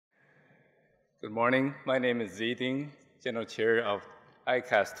Good morning. My name is Ziding, General Chair of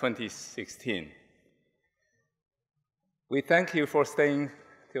ICAST 2016. We thank you for staying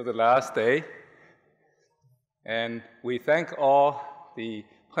till the last day, and we thank all the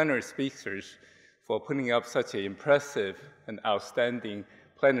plenary speakers for putting up such an impressive and outstanding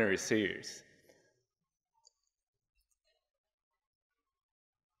plenary series.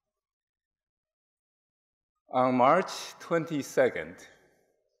 On March 22nd,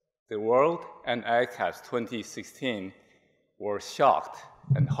 the world and ICAST 2016 were shocked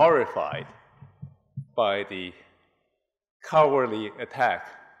and horrified by the cowardly attack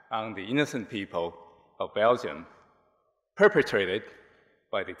on the innocent people of Belgium, perpetrated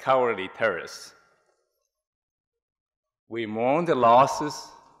by the cowardly terrorists. We mourn the losses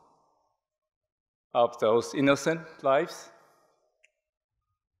of those innocent lives,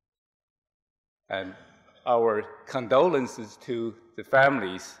 and our condolences to the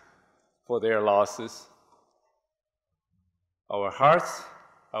families for their losses. Our hearts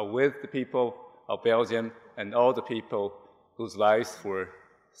are with the people of Belgium and all the people whose lives were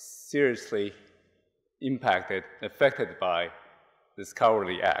seriously impacted, affected by this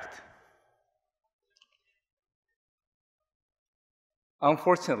cowardly act.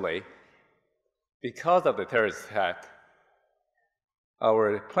 Unfortunately, because of the terrorist attack,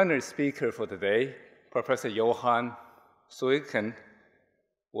 our plenary speaker for today, Professor Johan Suykens,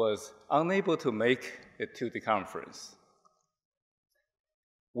 was unable to make it to the conference.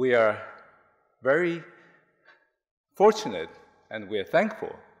 We are very fortunate and we are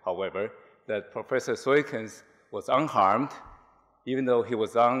thankful, however, that Professor Suykens was unharmed, even though he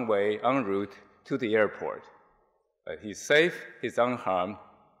was en route to the airport. But he's safe, he's unharmed,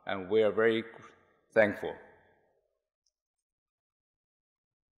 and we are very thankful.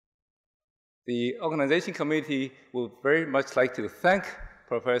 The organization committee would very much like to thank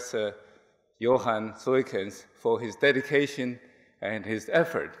Professor Johan Suykens for his dedication and his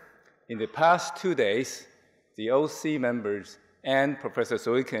effort. In the past 2 days, the OC members and Professor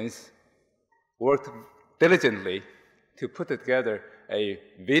Suykens worked diligently to put together a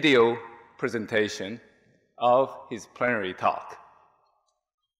video presentation of his plenary talk.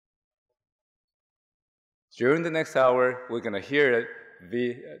 During the next hour, we're going to hear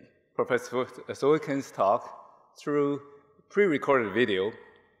Professor Suykens' talk through pre-recorded video.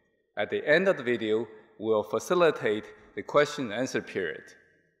 At the end of the video, we'll facilitate the question and answer period.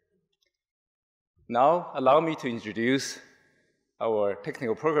 Now, allow me to introduce our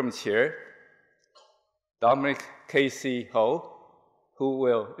technical program chair, Dominic K.C. Ho, who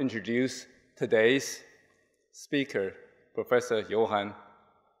will introduce today's speaker, Professor Johan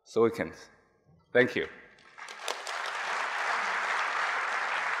Suykens. Thank you.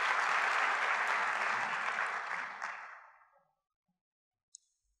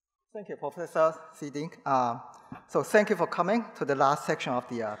 Thank you, Professor Ziding. So thank you for coming to the last section of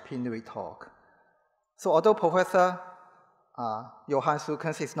the plenary talk. So although Professor Johan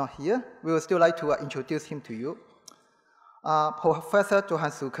Suykens is not here, we would still like to introduce him to you. Professor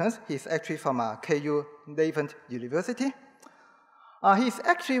Johan Suykens, he's actually from KU Leuven University. He is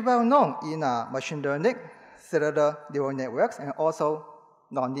actually well known in machine learning, cellular neural networks, and also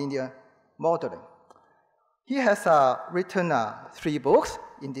nonlinear modeling. He has written 3 books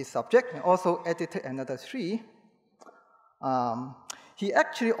in this subject and also edited another 3. He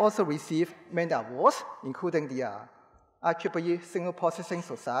actually also received many awards, including the IEEE Signal Processing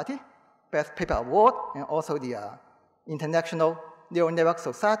Society Best Paper Award and also the International Neural Network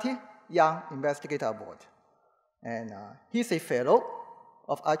Society Young Investigator Award. And he's a fellow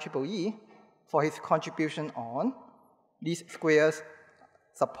of IEEE for his contribution on least squares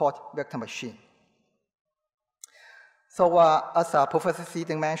support vector machine. So as Professor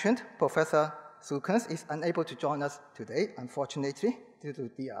Ziding mentioned, Professor Suykens is unable to join us today, unfortunately, due to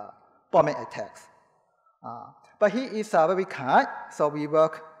the bombing attacks. But he is very kind, so we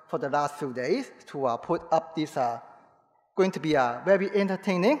work for the last few days to put up this going to be a very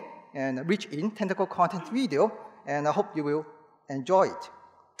entertaining and rich in technical content video, and I hope you will enjoy it.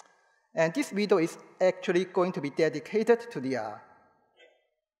 And this video is actually going to be dedicated to the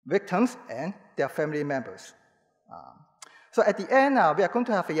victims and their family members. So at the end, we are going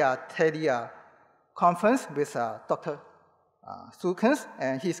to have a teleconference with Dr. Suykens,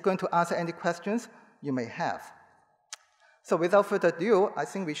 and he's going to answer any questions you may have. So without further ado, I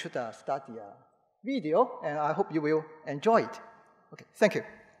think we should start the video, and I hope you will enjoy it. Okay, thank you.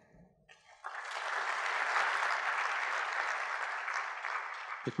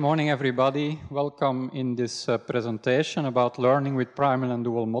 Good morning, everybody. Welcome in this presentation about learning with primal and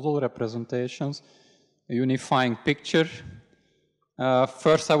dual model representations, a unifying picture.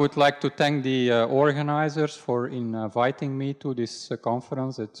 First, I would like to thank the organizers for inviting me to this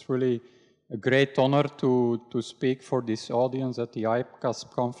conference. It's really a great honor to speak for this audience at the ICASP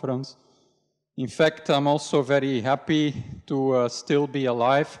conference. In fact, I'm also very happy to still be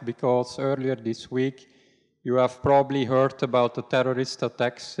alive, because earlier this week you have probably heard about the terrorist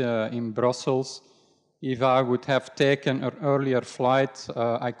attacks in Brussels. If I would have taken an earlier flight,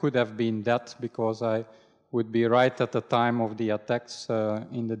 I could have been dead, because I would be right at the time of the attacks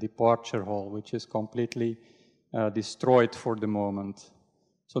in the departure hall, which is completely destroyed for the moment.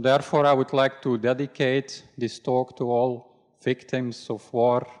 So therefore, I would like to dedicate this talk to all victims of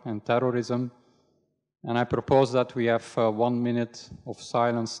war and terrorism. And I propose that we have 1 minute of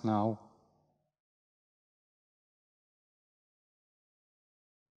silence now.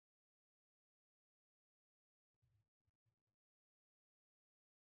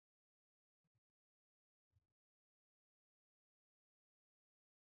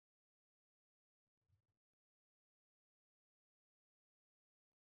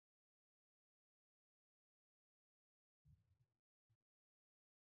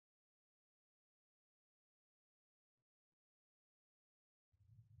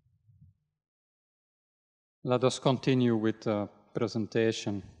 Let us continue with the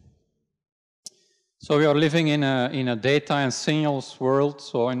presentation. So we are living in a data and signals world.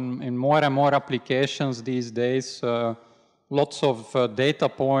 So in more and more applications these days, lots of data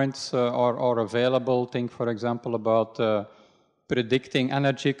points are available. Think, for example, about predicting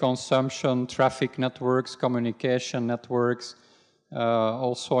energy consumption, traffic networks, communication networks.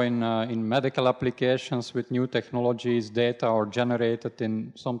 Also in medical applications with new technologies, data are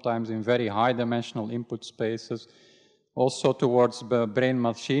generated sometimes in very high-dimensional input spaces. Also towards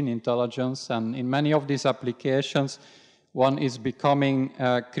brain-machine intelligence. And in many of these applications, one is becoming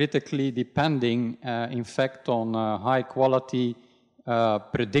critically depending, in fact, on high-quality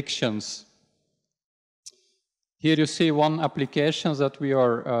predictions. Here you see one application that we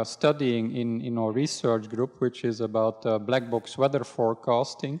are studying in our research group, which is about black box weather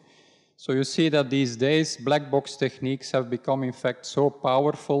forecasting. So you see that these days black box techniques have become in fact so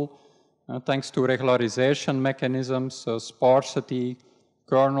powerful thanks to regularization mechanisms, sparsity,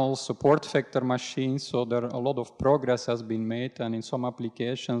 kernels, support vector machines. So there a lot of progress has been made, and in some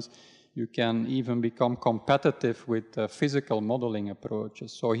applications you can even become competitive with physical modeling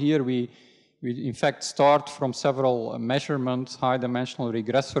approaches. So here we in fact start from several measurements, high-dimensional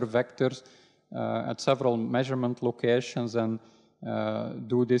regressor vectors at several measurement locations, and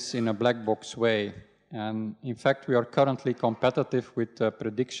do this in a black box way. And in fact, we are currently competitive with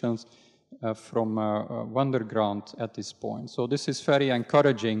predictions from Wonderground at this point. So this is very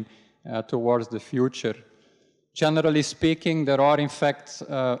encouraging towards the future. Generally speaking, there are in fact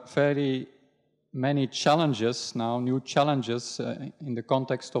very many challenges now, new challenges in the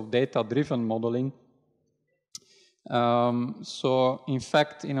context of data-driven modeling. So in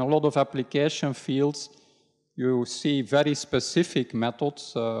fact, in a lot of application fields, you see very specific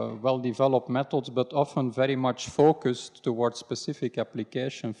methods, well-developed methods, but often very much focused towards specific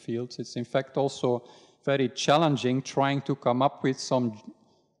application fields. It's in fact also very challenging trying to come up with some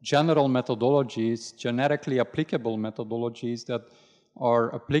general methodologies, generically applicable methodologies that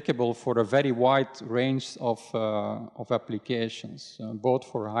are applicable for a very wide range of applications, both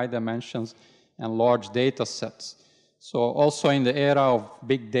for high dimensions and large data sets. So also in the era of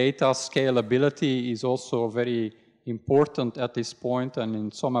big data, scalability is also very important at this point, and in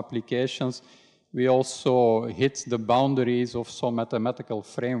some applications we also hit the boundaries of some mathematical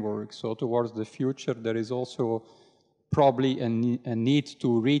frameworks. So towards the future there is also probably a need to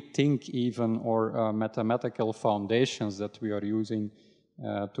rethink even our mathematical foundations that we are using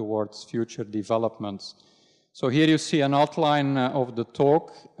towards future developments. So here you see an outline of the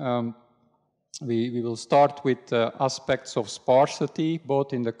talk. We will start with aspects of sparsity,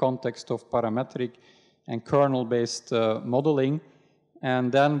 both in the context of parametric and kernel-based modeling.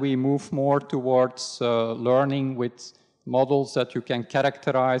 And then we move more towards learning with models that you can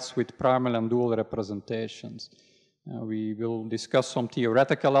characterize with primal and dual representations. We will discuss some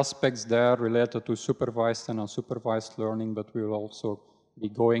theoretical aspects there related to supervised and unsupervised learning, but we will also be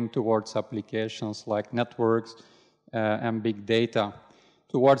going towards applications like networks and big data.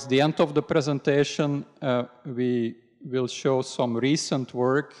 Towards the end of the presentation, we will show some recent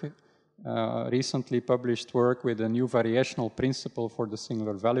work, recently published work with a new variational principle for the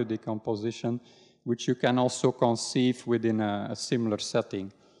singular value decomposition, which you can also conceive within a similar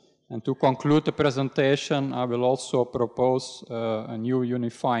setting. And to conclude the presentation, I will also propose a new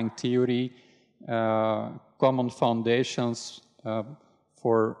unifying theory, common foundations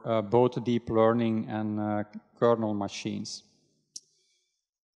for both deep learning and kernel machines.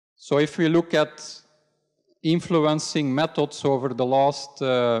 So if we look at influencing methods over the last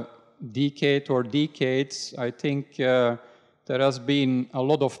decade or decades, I think there has been a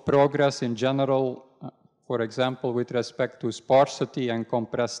lot of progress in general, for example, with respect to sparsity and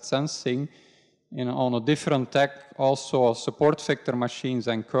compressed sensing, on a different tech, also support vector machines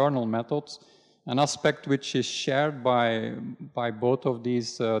and kernel methods. An aspect which is shared by both of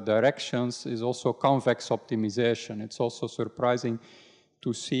these directions is also convex optimization. It's also surprising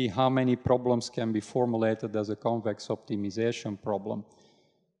to see how many problems can be formulated as a convex optimization problem.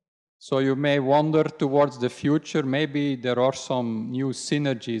 So you may wonder towards the future, maybe there are some new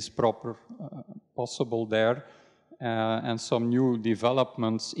synergies possible there, and some new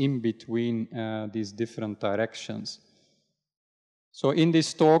developments in between these different directions. So in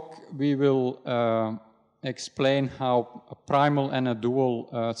this talk, we will explain how a primal and a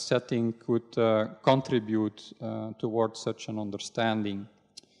dual setting could contribute towards such an understanding.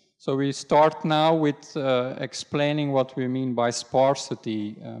 So we start now with explaining what we mean by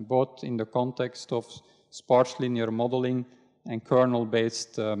sparsity, both in the context of sparse linear modeling and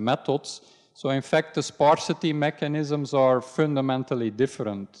kernel-based methods. So in fact, the sparsity mechanisms are fundamentally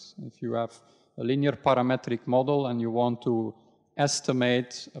different. If you have a linear parametric model and you want to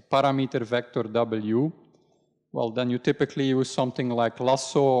estimate a parameter vector W, well, then you typically use something like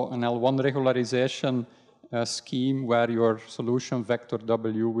lasso, an L1 regularization scheme where your solution vector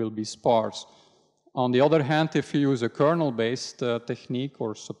W will be sparse. On the other hand, if you use a kernel-based technique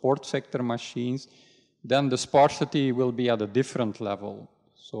or support vector machines, then the sparsity will be at a different level.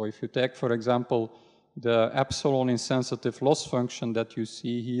 So if you take, for example, the epsilon insensitive loss function that you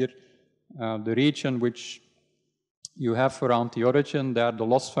see here, the region which you have around the origin, there the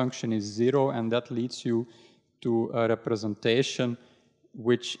loss function is 0, and that leads you to a representation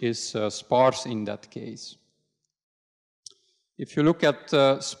which is sparse in that case. If you look at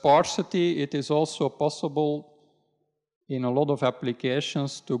sparsity, it is also possible in a lot of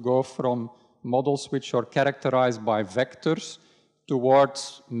applications to go from models which are characterized by vectors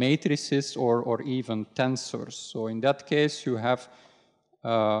towards matrices or even tensors. So in that case, you have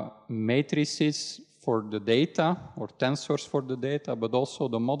matrices for the data or tensors for the data, but also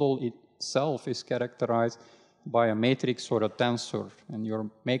the model itself is characterized by a matrix or a tensor. And you're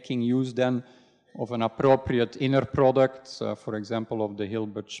making use then of an appropriate inner product, for example, of the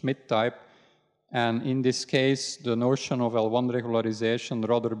Hilbert-Schmidt type. And in this case, the notion of L1 regularization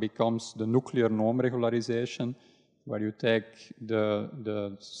rather becomes the nuclear norm regularization, where you take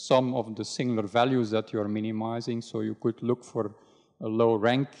the sum of the singular values that you're minimizing. So you could look for a low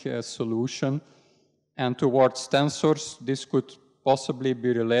rank solution. And towards tensors, this could possibly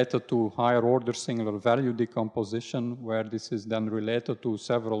be related to higher order singular value decomposition, where this is then related to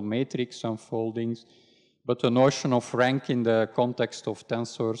several matrix unfoldings. But the notion of rank in the context of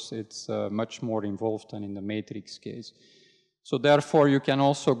tensors, it's much more involved than in the matrix case. So therefore, you can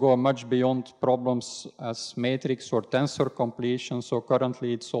also go much beyond problems as matrix or tensor completion. So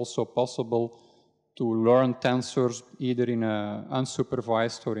currently, it's also possible to learn tensors either in an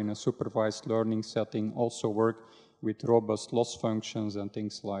unsupervised or in a supervised learning setting, also work with robust loss functions and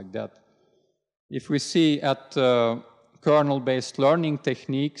things like that. If we see at kernel-based learning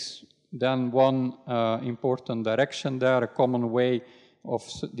techniques, then one important direction there, a common way of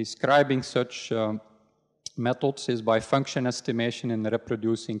describing such methods is by function estimation in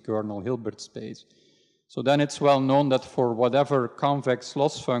reproducing kernel Hilbert space. So then it's well known that for whatever convex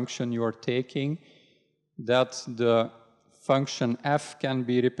loss function you are taking, that the function f can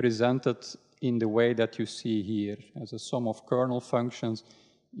be represented in the way that you see here, as a sum of kernel functions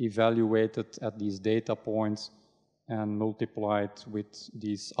evaluated at these data points and multiplied with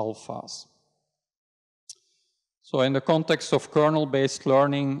these alphas. So in the context of kernel-based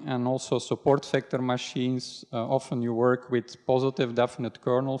learning and also support vector machines, often you work with positive definite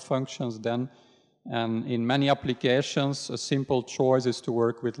kernel functions then, and in many applications, a simple choice is to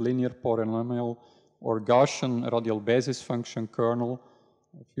work with linear polynomial or Gaussian radial basis function kernel.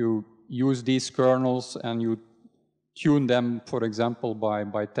 If you use these kernels and you tune them, for example,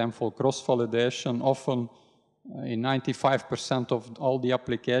 by tenfold cross-validation, often in 95% of all the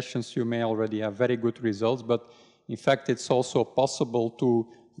applications you may already have very good results, but in fact it's also possible to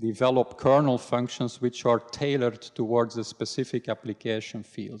develop kernel functions which are tailored towards the specific application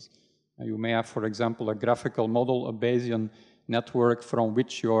fields. You may have, for example, a graphical model, a Bayesian network from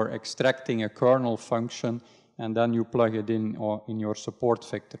which you're extracting a kernel function and then you plug it in your support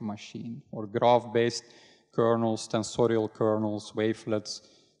vector machine, or graph-based kernels, tensorial kernels, wavelets,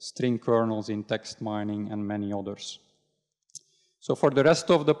 string kernels in text mining, and many others. So for the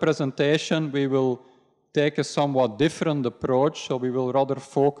rest of the presentation, we will take a somewhat different approach. So we will rather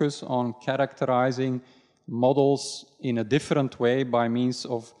focus on characterizing models in a different way by means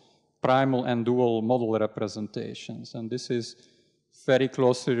of primal and dual model representations. And this is very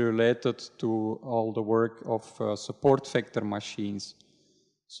closely related to all the work of support vector machines.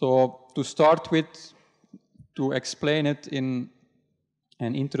 So to start with, to explain it and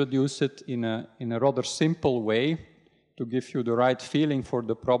introduce it in a rather simple way, to give you the right feeling for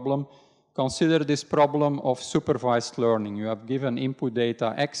the problem, consider this problem of supervised learning. You have given input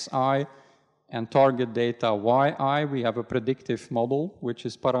data xi and target data yi. We have a predictive model, which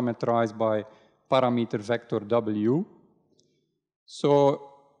is parameterized by parameter vector w. So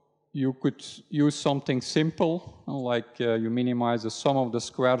you could use something simple, like you minimize the sum of the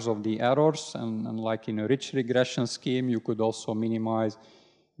squares of the errors, and like in a rich regression scheme, you could also minimize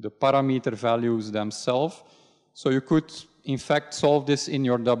the parameter values themselves. So you could, in fact, solve this in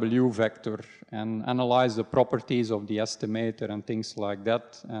your W vector and analyze the properties of the estimator and things like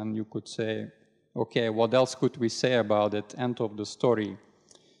that. And you could say, okay, what else could we say about it? End of the story.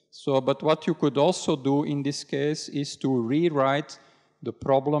 So, but what you could also do in this case is to rewrite the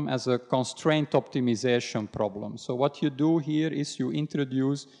problem as a constraint optimization problem. So what you do here is you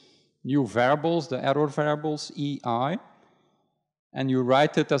introduce new variables, the error variables EI, and you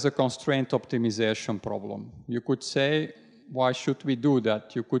write it as a constraint optimization problem. You could say, why should we do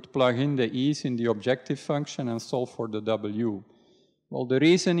that? You could plug in the E's in the objective function and solve for the W. Well, the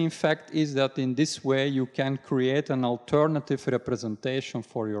reason, in fact, is that in this way you can create an alternative representation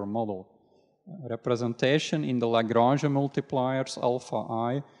for your model. Representation in the Lagrange multipliers alpha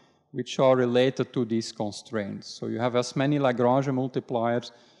I, which are related to these constraints. So you have as many Lagrange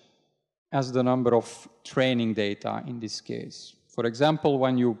multipliers as the number of training data in this case. For example,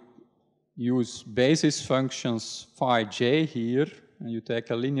 when you use basis functions phi j here, and you take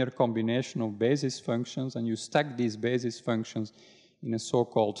a linear combination of basis functions and you stack these basis functions in a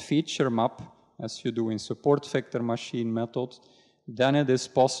so-called feature map, as you do in support vector machine methods, then it is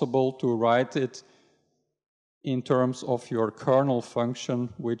possible to write it in terms of your kernel function,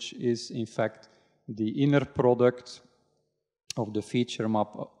 which is in fact the inner product of the feature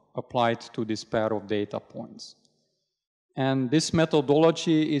map applied to this pair of data points. And this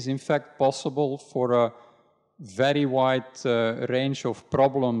methodology is in fact possible for a very wide range of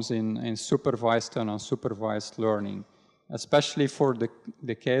problems in supervised and unsupervised learning, especially for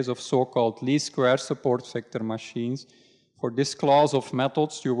the case of so-called least square support vector machines. For this class of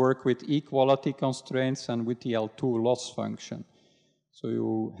methods, you work with equality constraints and with the L2 loss function. So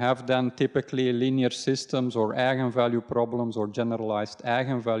you have then typically linear systems or eigenvalue problems or generalized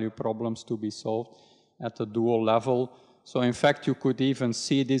eigenvalue problems to be solved at the dual level. So in fact, you could even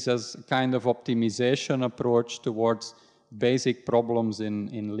see this as a kind of optimization approach towards basic problems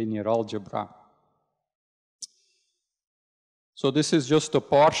in linear algebra. So this is just a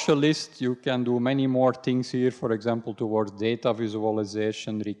partial list. You can do many more things here, for example, towards data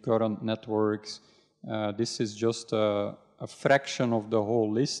visualization, recurrent networks. This is just a fraction of the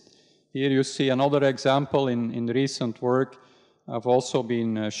whole list. Here you see another example in recent work. I've also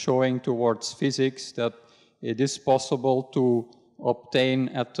been showing towards physics that it is possible to obtain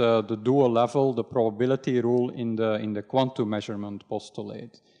at the dual level the probability rule in the quantum measurement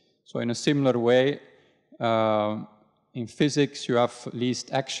postulate. So in a similar way, in physics, you have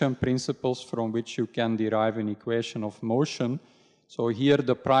least action principles from which you can derive an equation of motion. So here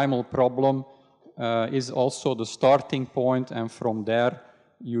the primal problem is also the starting point, and from there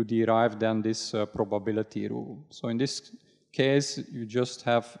you derive then this probability rule. So in this case, you just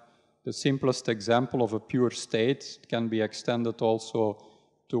have the simplest example of a pure state. It can be extended also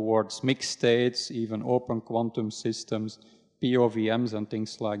towards mixed states, even open quantum systems, POVMs and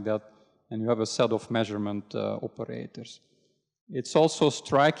things like that. And you have a set of measurement operators. It's also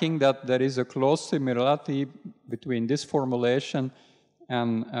striking that there is a close similarity between this formulation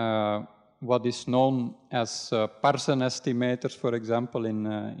and what is known as Parsen estimators, for example, in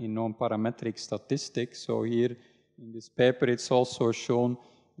non-parametric statistics. So here in this paper, it's also shown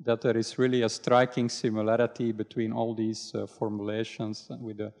that there is really a striking similarity between all these formulations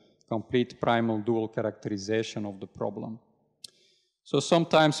with a complete primal dual characterization of the problem. So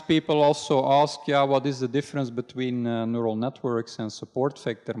sometimes people also ask, yeah, what is the difference between neural networks and support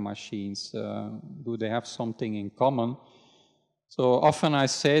vector machines? Do they have something in common? So often I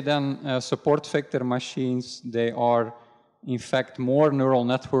say then support vector machines, they are in fact more neural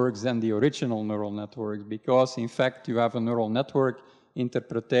networks than the original neural networks, because in fact you have a neural network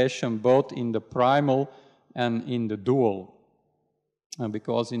interpretation both in the primal and in the dual.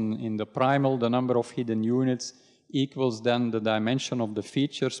 Because in the primal, the number of hidden units equals then the dimension of the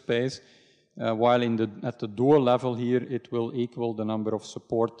feature space, while at the dual level here, it will equal the number of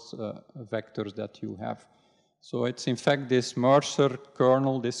support vectors that you have. So it's in fact this Mercer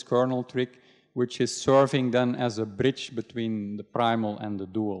kernel, this kernel trick, which is serving then as a bridge between the primal and the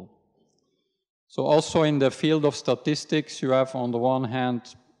dual. So also in the field of statistics, you have on the one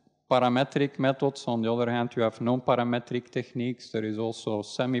hand parametric methods, on the other hand you have non-parametric techniques. There is also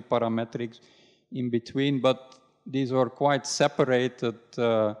semi-parametrics in between, but these are quite separated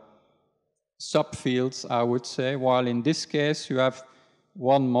subfields, I would say, while in this case you have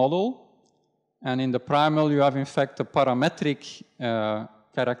one model, and in the primal you have in fact a parametric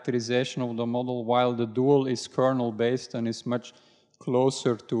characterization of the model, while the dual is kernel-based and is much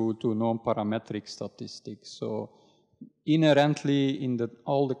closer to non-parametric statistics. So inherently in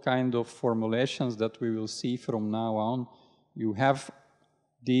all the kind of formulations that we will see from now on, you have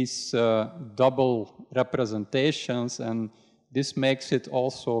these double representations, and this makes it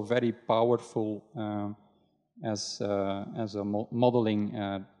also very powerful as a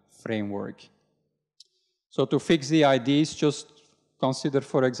modeling framework. So to fix the IDs, just consider,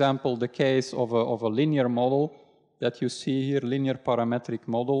 for example, the case of a linear model that you see here, linear parametric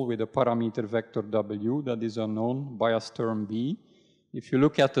model with a parameter vector W that is unknown, bias term B. If you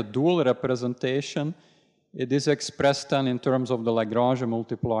look at the dual representation, it is expressed then in terms of the Lagrange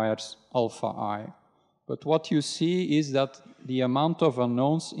multipliers alpha I. But what you see is that the amount of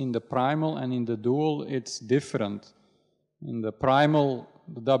unknowns in the primal and in the dual, it's different. In the primal,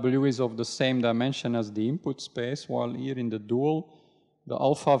 the W is of the same dimension as the input space, while here in the dual, the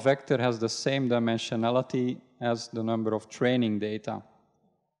alpha vector has the same dimensionality as the number of training data.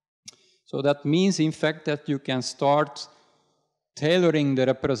 So that means, in fact, that you can start tailoring the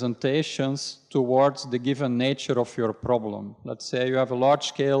representations towards the given nature of your problem. Let's say you have a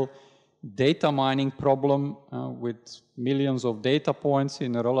large-scale data mining problem with millions of data points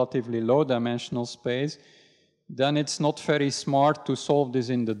in a relatively low-dimensional space. Then it's not very smart to solve this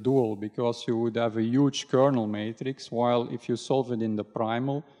in the dual, because you would have a huge kernel matrix, while if you solve it in the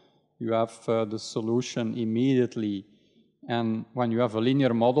primal, you have the solution immediately. And when you have a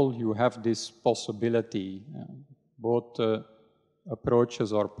linear model, you have this possibility. Both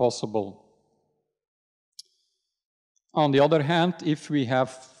approaches are possible. On the other hand, if we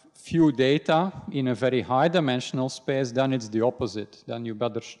have few data in a very high dimensional space, then it's the opposite. Then you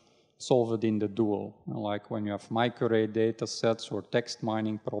better solve it in the dual, like when you have microarray data sets or text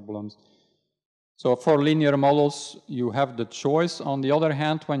mining problems. So for linear models, you have the choice. On the other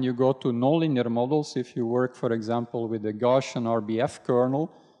hand, when you go to nonlinear models, if you work, for example, with a Gaussian RBF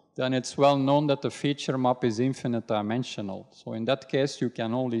kernel, then it's well known that the feature map is infinite dimensional. So in that case, you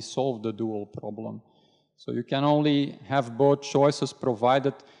can only solve the dual problem. So you can only have both choices,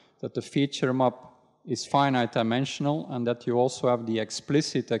 provided that the feature map is finite dimensional and that you also have the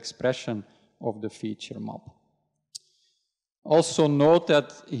explicit expression of the feature map. Also note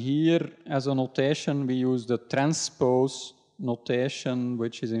that here, as a notation, we use the transpose notation,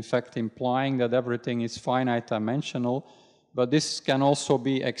 which is in fact implying that everything is finite dimensional, but this can also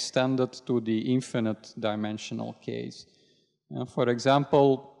be extended to the infinite dimensional case. For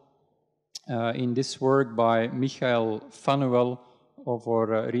example, in this work by Michael Fanuel of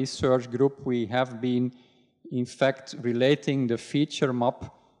our research group, we have been in fact relating the feature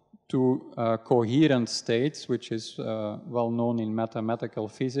map to coherent states, which is well known in mathematical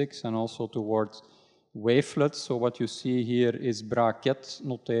physics, and also towards wavelets. So what you see here is bracket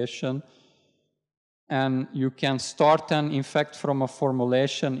notation. And you can start then, in fact, from a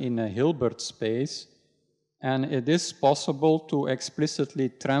formulation in a Hilbert space. And it is possible to explicitly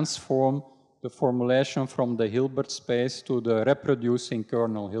transform the formulation from the Hilbert space to the reproducing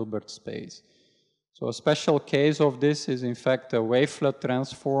kernel Hilbert space. So a special case of this is, in fact, a wavelet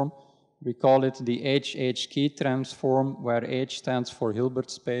transform. We call it the HHK transform, where H stands for Hilbert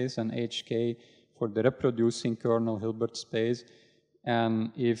space and HK for the reproducing kernel Hilbert space.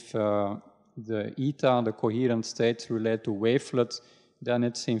 And if the eta, the coherent states, relate to wavelets, then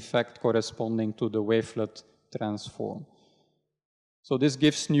it's in fact corresponding to the wavelet transform. So this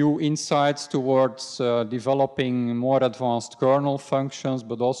gives new insights towards developing more advanced kernel functions,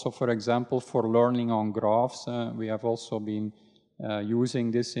 but also, for example, for learning on graphs. We have also been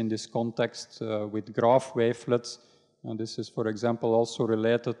using this in this context with graph wavelets. And this is, for example, also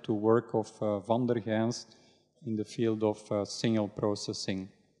related to work of Van der Geens in the field of signal processing.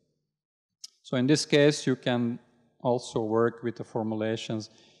 So in this case, you can also work with the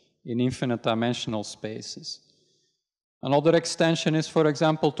formulations in infinite dimensional spaces. Another extension is, for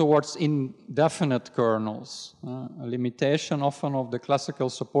example, towards indefinite kernels. A limitation often of the classical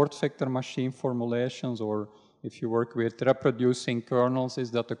support vector machine formulations or if you work with reproducing kernels,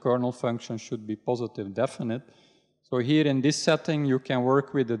 is that the kernel function should be positive definite. So here in this setting, you can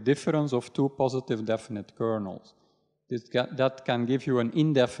work with the difference of two positive definite kernels. That can give you an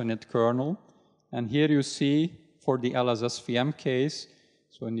indefinite kernel. And here you see for the LSSVM case,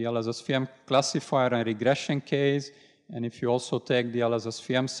 so in the LSSVM classifier and regression case, and if you also take the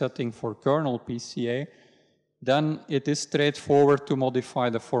LSSVM setting for kernel PCA, then it is straightforward to modify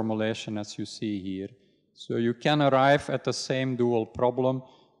the formulation as you see here. So you can arrive at the same dual problem,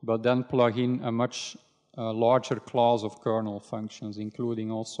 but then plug in a much larger class of kernel functions,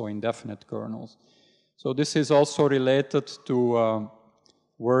 including also indefinite kernels. So this is also related to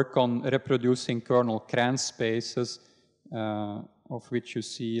work on reproducing kernel Kranz spaces, of which you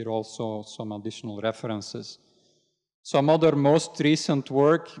see here also some additional references. Some other most recent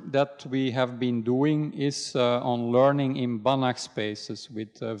work that we have been doing is on learning in Banach spaces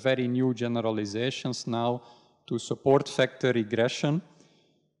with very new generalizations now to support vector regression.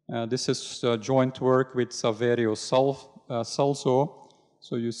 This is joint work with Saverio Salzo.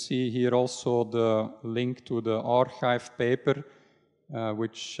 So you see here also the link to the archive paper,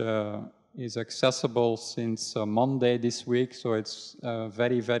 which is accessible since Monday this week. So it's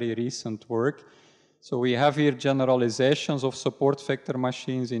very, very recent work. So we have here generalizations of support vector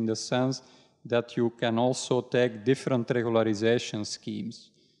machines in the sense that you can also take different regularization schemes.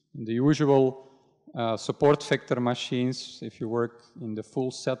 In the usual support vector machines, if you work in the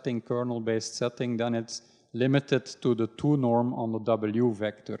full setting, kernel-based setting, then it's limited to the 2 norm on the W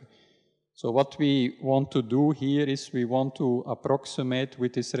vector. So what we want to do here is we want to approximate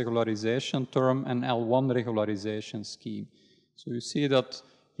with this regularization term an L1 regularization scheme. So you see that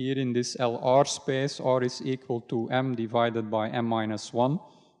here in this LR space, R is equal to M divided by M minus 1.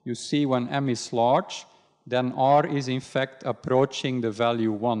 You see when M is large, then R is in fact approaching the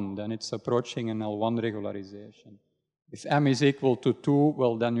value 1. Then it's approaching an L1 regularization. If M is equal to 2,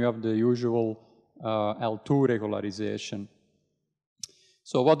 well, then you have the usual L2 regularization.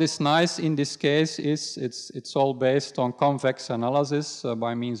 So what is nice in this case is it's all based on convex analysis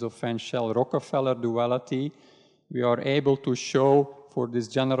by means of Van-Schell-Rockefeller duality. We are able to show for this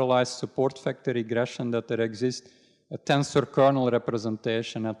generalized support vector regression that there exists a tensor kernel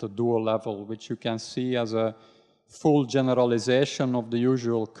representation at the dual level, which you can see as a full generalization of the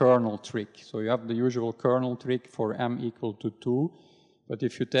usual kernel trick. So you have the usual kernel trick for M equal to 2. But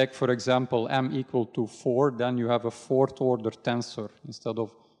if you take, for example, M equal to 4, then you have a 4th order tensor instead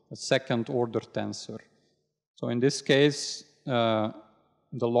of a 2nd order tensor. So in this case, the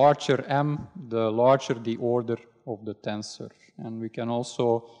larger M, the larger the order of the tensor. And we can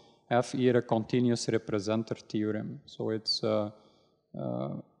also have here a continuous representer theorem. So it's a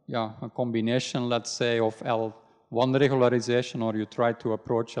combination, let's say, of L1 regularization, or you try to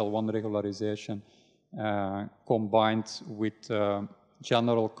approach L1 regularization combined with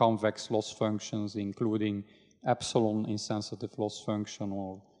general convex loss functions, including epsilon insensitive loss function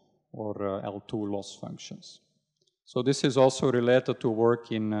or L2 loss functions. So this is also related to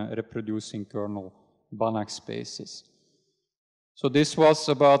work in reproducing kernel Banach spaces. So this was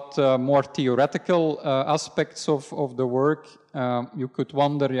about more theoretical aspects of the work. You could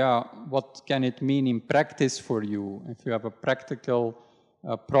wonder, what can it mean in practice for you? If you have a practical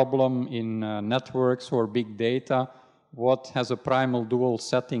problem in networks or big data, what has a primal dual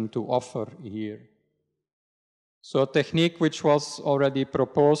setting to offer here? So a technique which was already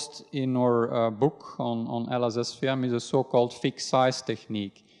proposed in our book on LSSVM is a so-called fixed size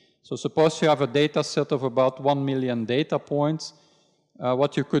technique. So suppose you have a data set of about 1 million data points.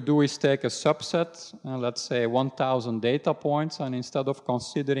 What you could do is take a subset, let's say 1,000 data points, and instead of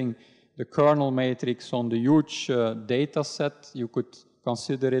considering the kernel matrix on the huge data set, you could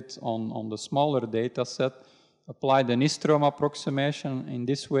consider it on the smaller data set, apply the Nystrom approximation. In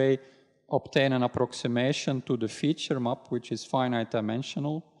this way, obtain an approximation to the feature map, which is finite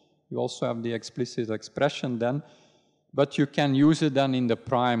dimensional. You also have the explicit expression then, but you can use it then in the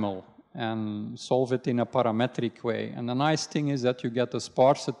primal and solve it in a parametric way. And the nice thing is that you get a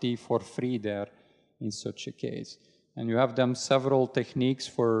sparsity for free there in such a case. And you have them several techniques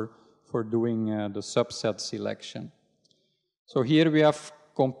for doing the subset selection. So here we have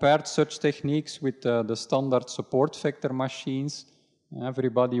compared such techniques with the standard support vector machines.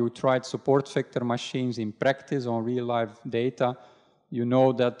 Everybody who tried support vector machines in practice on real-life data, you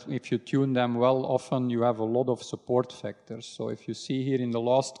know that if you tune them well, often you have a lot of support vectors. So if you see here in the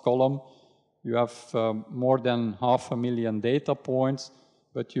last column, you have more than 500,000 data points,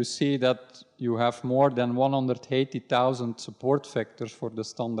 but you see that you have more than 180,000 support vectors for the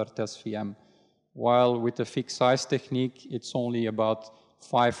standard SVM, while with the fixed size technique, it's only about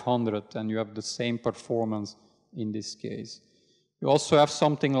 500, and you have the same performance in this case. You also have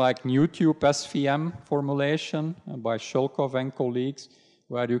something like NewTube SVM formulation by Shulkov and colleagues,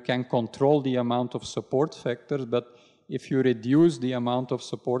 where you can control the amount of support factors, but if you reduce the amount of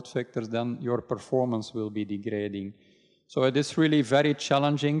support factors, then your performance will be degrading. So it is really very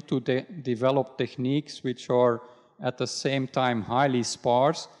challenging to develop techniques which are at the same time highly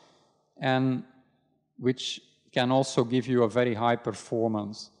sparse and which can also give you a very high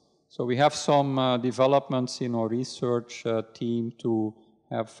performance. So we have some developments in our research team to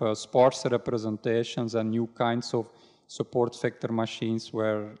have sparse representations and new kinds of support factor machines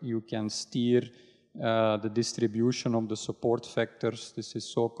where you can steer the distribution of the support factors. This is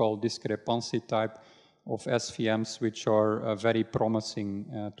so-called discrepancy type of SVMs, which are very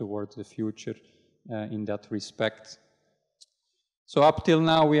promising towards the future in that respect. So up till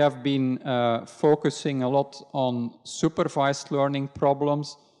now, we have been focusing a lot on supervised learning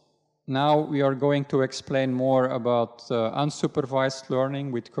problems. Now we are going to explain more about unsupervised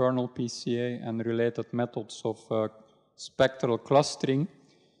learning with kernel PCA and related methods of spectral clustering.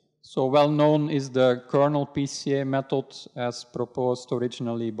 So well known is the kernel PCA method as proposed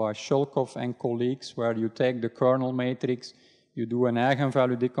originally by Shulkov and colleagues, where you take the kernel matrix, you do an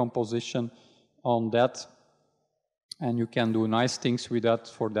eigenvalue decomposition on that, and you can do nice things with that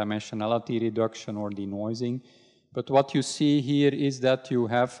for dimensionality reduction or denoising. But what you see here is that you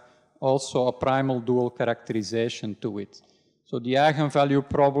have also a primal dual characterization to it. So the eigenvalue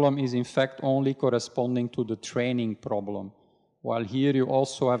problem is in fact only corresponding to the training problem, while here you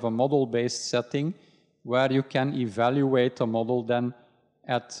also have a model-based setting where you can evaluate a model then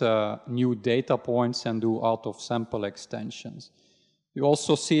at new data points and do out-of-sample extensions. You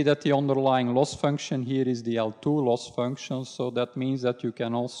also see that the underlying loss function here is the L2 loss function, so that means that you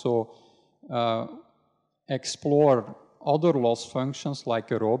can also explore other loss functions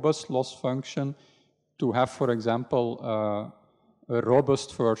like a robust loss function to have, for example, a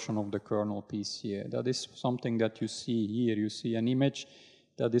robust version of the kernel PCA. That is something that you see here. You see an image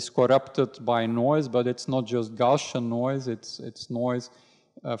that is corrupted by noise, but it's not just Gaussian noise, it's noise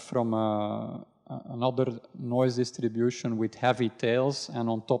from another noise distribution with heavy tails, and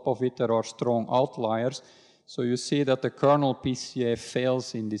on top of it there are strong outliers. So you see that the kernel PCA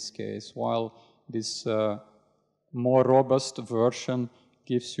fails in this case, while this more robust version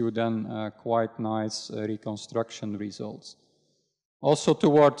gives you then quite nice reconstruction results. Also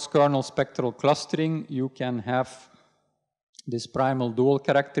towards kernel spectral clustering, you can have this primal dual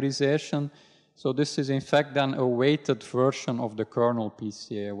characterization. So this is in fact then a weighted version of the kernel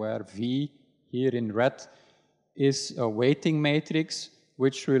PCA, where V here in red is a weighting matrix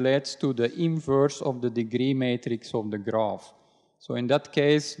which relates to the inverse of the degree matrix of the graph. So in that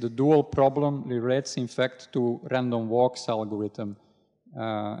case, the dual problem relates in fact to random walks algorithm,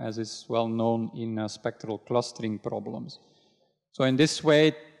 as is well known in spectral clustering problems. So in this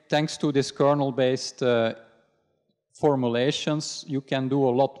way, thanks to this kernel-based formulations, you can do a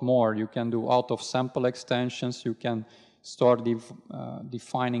lot more. You can do out-of-sample extensions, you can start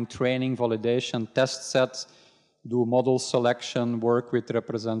defining training, validation, test sets, do model selection, work with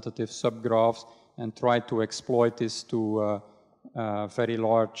representative subgraphs, and try to exploit this to very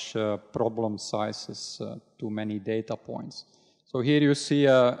large problem sizes, to many data points. So here you see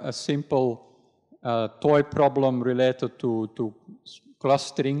a simple toy problem related to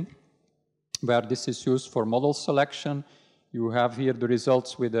clustering, where this is used for model selection. You have here the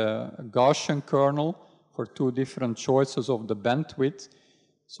results with a Gaussian kernel for two different choices of the bandwidth.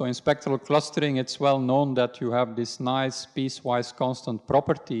 So in spectral clustering, it's well known that you have these nice piecewise constant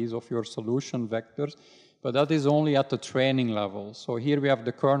properties of your solution vectors, but that is only at the training level. So here we have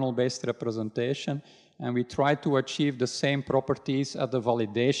the kernel-based representation, and we try to achieve the same properties at the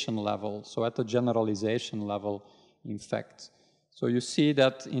validation level, so at the generalization level, in fact. So you see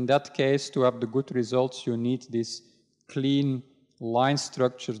that in that case, to have the good results, you need these clean line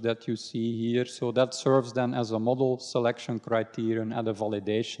structures that you see here. So that serves then as a model selection criterion at a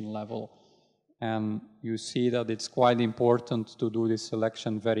validation level. And you see that it's quite important to do this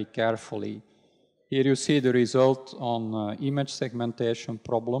selection very carefully. Here you see the result on image segmentation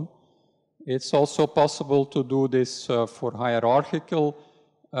problem. It's also possible to do this for hierarchical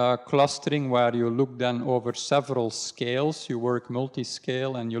clustering, where you look then over several scales. You work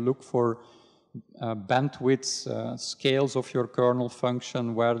multi-scale and you look for bandwidth scales of your kernel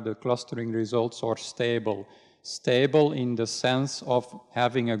function where the clustering results are stable. Stable in the sense of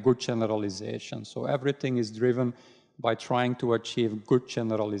having a good generalization. So everything is driven by trying to achieve good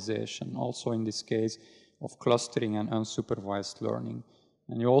generalization, also in this case of clustering and unsupervised learning.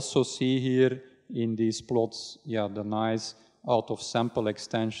 And you also see here in these plots, the nice out-of-sample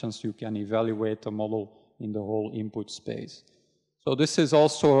extensions. You can evaluate a model in the whole input space. So this is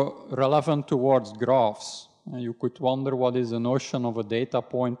also relevant towards graphs. You could wonder what is the notion of a data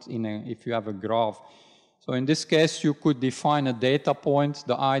point if you have a graph. So in this case, you could define a data point,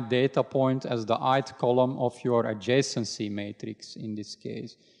 the ith data point, as the ith column of your adjacency matrix in this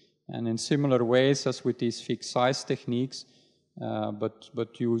case. And in similar ways as with these fixed size techniques,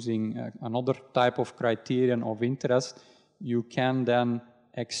 but using another type of criterion of interest, you can then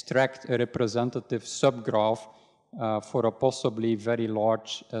extract a representative subgraph for a possibly very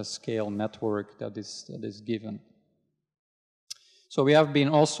large scale network that is given. So we have been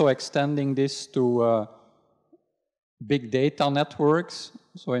also extending this to big data networks.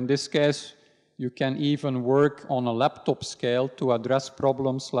 So in this case, you can even work on a laptop scale to address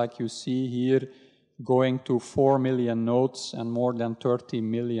problems like you see here, going to 4 million nodes and more than 30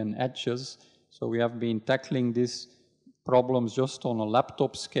 million edges. So we have been tackling these problems just on a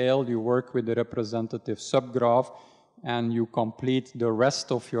laptop scale. You work with the representative subgraph and you complete the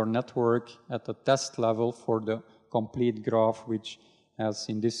rest of your network at the test level for the complete graph, which has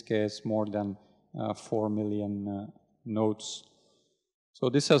in this case more than 4 million nodes. So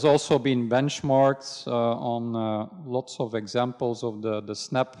this has also been benchmarked on lots of examples of the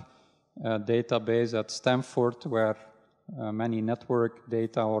SNAP database at Stanford, where many network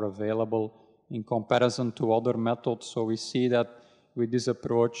data are available in comparison to other methods. So we see that with this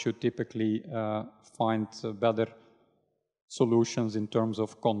approach, you typically find better solutions in terms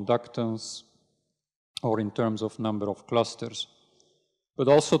of conductance or in terms of number of clusters. But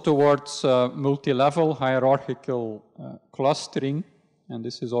also towards multi-level hierarchical clustering, and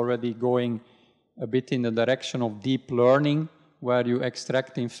this is already going a bit in the direction of deep learning, where you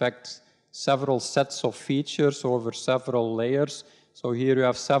extract, in fact, several sets of features over several layers. So here you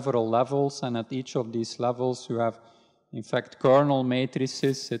have several levels, and at each of these levels you have, in fact, kernel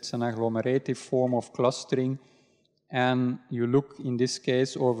matrices. It's an agglomerative form of clustering, and you look, in this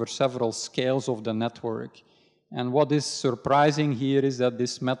case, over several scales of the network. And what is surprising here is that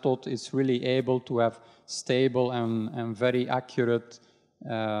this method is really able to have stable and very accurate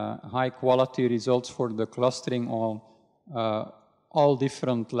high-quality results for the clustering on all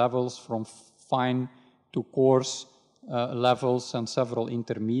different levels, from fine to coarse levels and several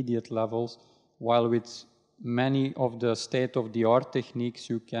intermediate levels, while with many of the state-of-the-art techniques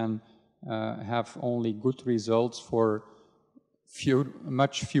you can have only good results for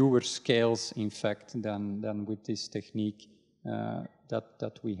much fewer scales, in fact, than with this technique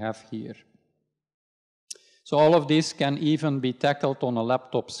that we have here. So all of this can even be tackled on a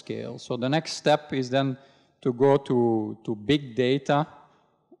laptop scale. So the next step is then to go to big data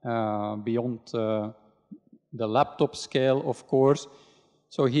beyond the laptop scale, of course.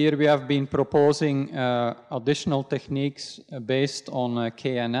 So here we have been proposing additional techniques based on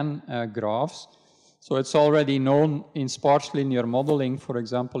KNN graphs. So it's already known in sparse linear modeling, for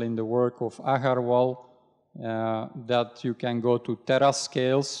example, in the work of Agarwal, that you can go to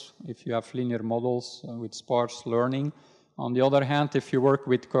terascales if you have linear models with sparse learning. On the other hand, if you work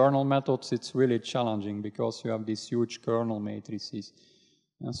with kernel methods, it's really challenging because you have these huge kernel matrices.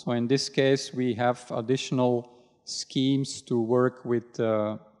 And so in this case, we have additional schemes to work with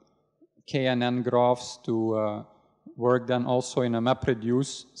KNN graphs to work then also in a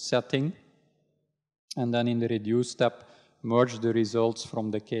MapReduce setting. And then in the reduce step, merge the results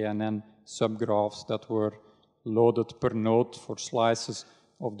from the KNN subgraphs that were loaded per node for slices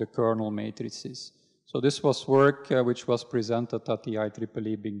of the kernel matrices. So this was work which was presented at the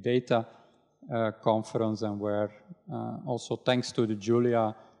IEEE Big Data conference, and where also thanks to the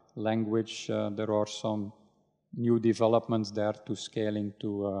Julia language, there are some new developments there to scaling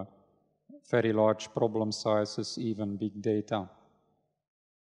to very large problem sizes, even big data.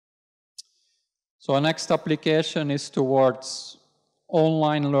 So our next application is towards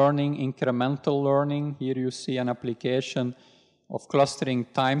online learning, incremental learning. Here you see an application of clustering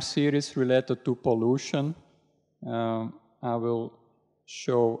time series related to pollution. I will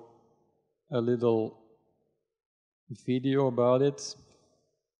show a little video about it.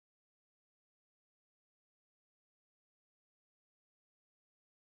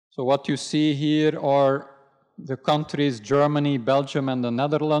 So what you see here are the countries Germany, Belgium, and the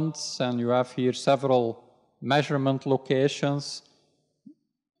Netherlands, and you have here several measurement locations.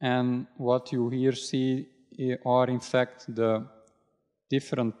 And what you here see are, in fact, the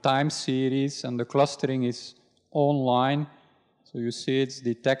different time series, and the clustering is online. So you see it's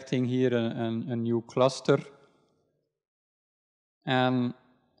detecting here a new cluster. And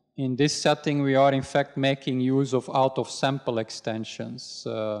in this setting, we are, in fact, making use of out-of-sample extensions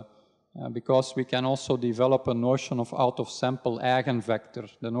because we can also develop a notion of out-of-sample eigenvector.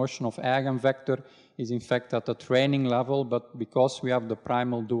 The notion of eigenvector is in fact at the training level, but because we have the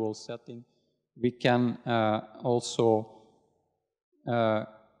primal dual setting, we can also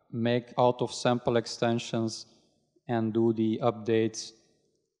make out-of-sample extensions and do the updates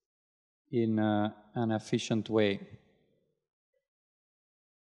in an efficient way.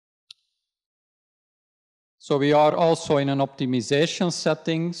 So we are also in an optimization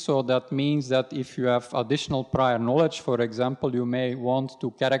setting, so that means that if you have additional prior knowledge, for example, you may want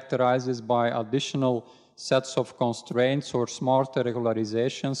to characterize this by additional sets of constraints or smarter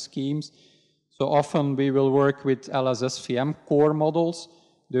regularization schemes. So often we will work with LSSVM core models.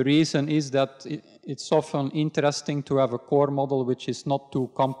 The reason is that it's often interesting to have a core model which is not too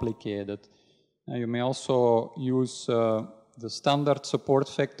complicated. You may also use the standard support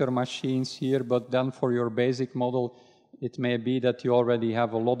vector machines here, but then for your basic model, it may be that you already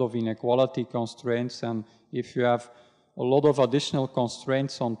have a lot of inequality constraints, and if you have a lot of additional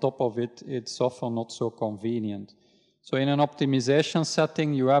constraints on top of it, it's often not so convenient. So in an optimization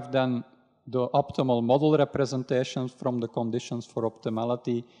setting, you have then the optimal model representations from the conditions for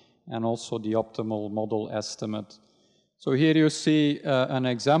optimality and also the optimal model estimate. So here you see an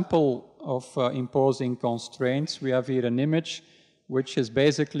example of imposing constraints. We have here an image which is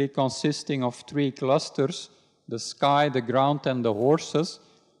basically consisting of 3 clusters, the sky, the ground, and the horses.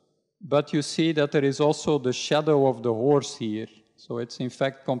 But you see that there is also the shadow of the horse here. So it's in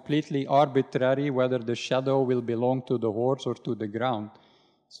fact completely arbitrary whether the shadow will belong to the horse or to the ground.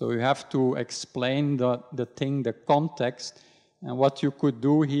 So you have to explain the thing, the context. And what you could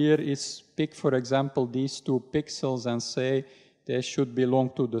do here is pick, for example, these 2 pixels and say they should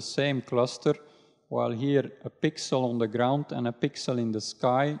belong to the same cluster, while here a pixel on the ground and a pixel in the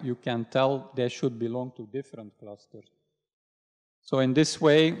sky, you can tell they should belong to different clusters. So in this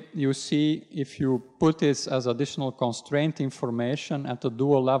way, you see if you put this as additional constraint information at the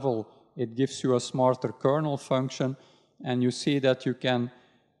dual level, it gives you a smarter kernel function, and you see that you can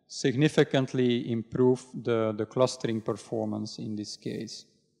significantly improve the clustering performance in this case.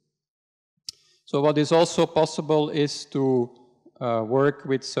 So what is also possible is to work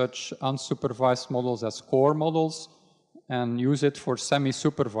with such unsupervised models as core models and use it for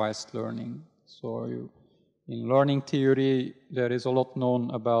semi-supervised learning. So in learning theory, there is a lot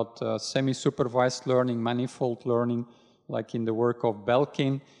known about semi-supervised learning, manifold learning, like in the work of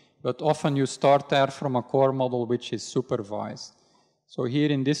Belkin, but often you start there from a core model which is supervised. So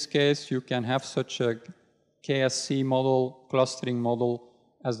here in this case, you can have such a KSC model, clustering model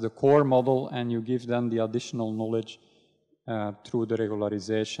as the core model, and you give them the additional knowledge through the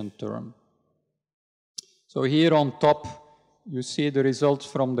regularization term. So here on top, you see the results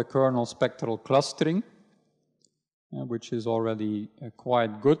from the kernel spectral clustering, which is already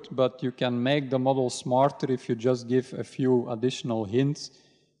quite good, but you can make the model smarter if you just give a few additional hints,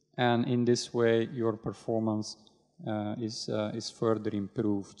 and in this way your performance is further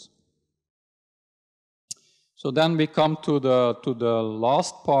improved. So then we come to the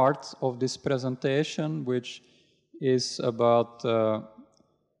last part of this presentation, which is about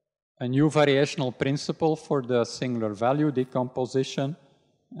a new variational principle for the singular value decomposition.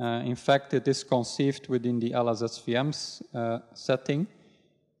 In fact, it is conceived within the LSSVM setting,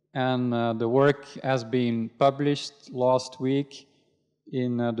 and the work has been published last week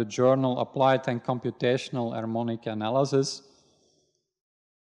in the journal Applied and Computational Harmonic Analysis.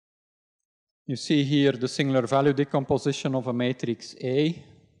 You see here the singular value decomposition of a matrix A.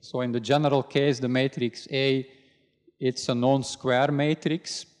 So in the general case, the matrix A, it's a non-square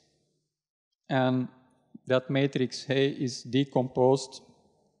matrix, and that matrix A is decomposed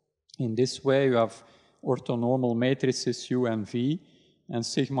in this way. You have orthonormal matrices U and V, and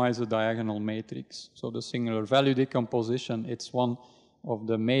sigma is a diagonal matrix. So the singular value decomposition, it's one of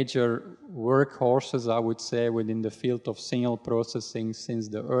the major workhorses, I would say, within the field of signal processing since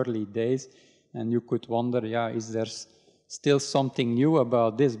the early days. And you could wonder, yeah, is there still something new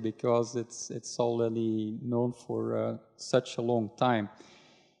about this, because it's already known for such a long time.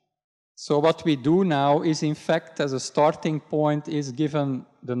 So what we do now is, in fact, as a starting point, is given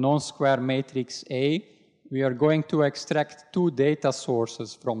the non-square matrix A, we are going to extract 2 data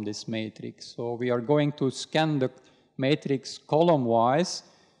sources from this matrix. So we are going to scan the matrix column-wise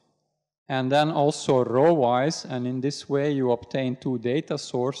and then also row-wise, and in this way you obtain 2 data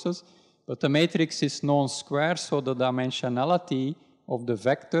sources. But the matrix is non-square, so the dimensionality of the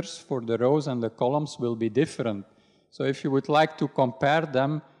vectors for the rows and the columns will be different. So if you would like to compare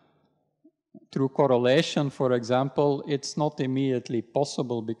them through correlation, for example, it's not immediately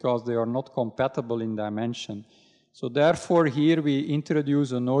possible because they are not compatible in dimension. So therefore, here we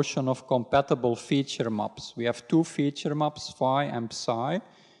introduce a notion of compatible feature maps. We have 2 feature maps, phi and psi,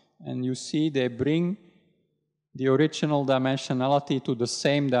 And you see they bring the original dimensionality to the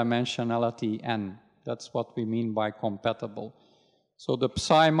same dimensionality n. That's what we mean by compatible. So the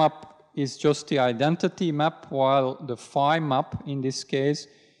psi map is just the identity map, while the phi map, in this case,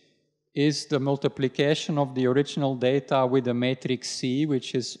 is the multiplication of the original data with the matrix C,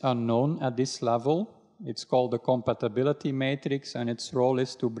 which is unknown at this level. It's called the compatibility matrix, and its role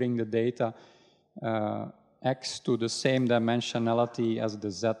is to bring the data X to the same dimensionality as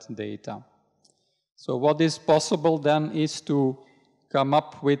the Z data. So what is possible then is to come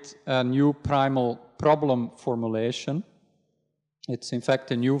up with a new primal problem formulation. It's in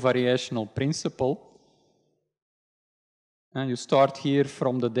fact a new variational principle. And you start here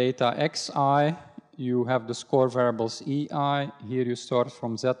from the data xi, you have the score variables ei, here you start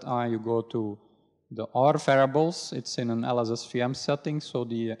from zi, you go to the r variables. It's in an LSSVM setting, so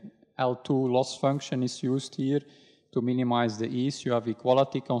the L2 loss function is used here to minimize the e's. You have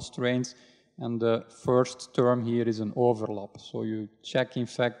equality constraints, and the first term here is an overlap. So you check, in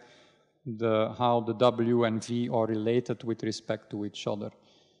fact, how the W and V are related with respect to each other.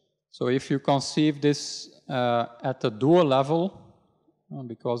 So if you conceive this at the dual level,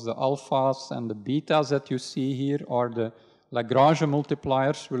 because the alphas and the betas that you see here are the Lagrange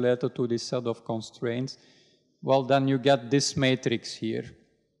multipliers related to this set of constraints, well, then you get this matrix here.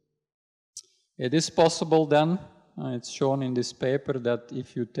 It is possible then, it's shown in this paper, that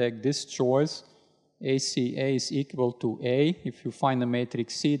if you take this choice, ACA is equal to A, if you find a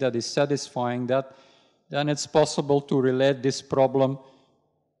matrix C that is satisfying that, then it's possible to relate this problem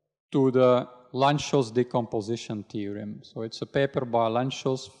to the Lanczos decomposition theorem. So it's a paper by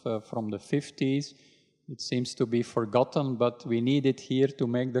Lanczos from the 50s. It seems to be forgotten, but we need it here to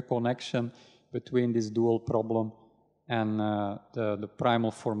make the connection between this dual problem and the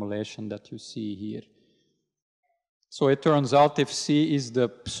primal formulation that you see here. So it turns out if C is the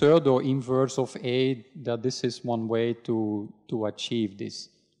pseudo-inverse of A, that this is one way to achieve this.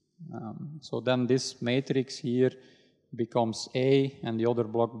 So then this matrix here becomes A, and the other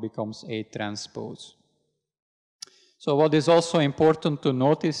block becomes A transpose. So what is also important to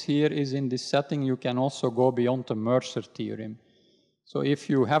notice here is in this setting you can also go beyond the Mercer theorem. So if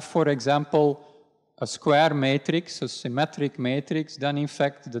you have, for example, a square matrix, a symmetric matrix, then in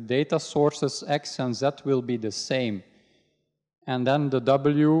fact the data sources X and Z will be the same. And then the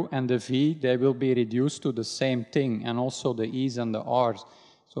W and the V, they will be reduced to the same thing, and also the E's and the R's.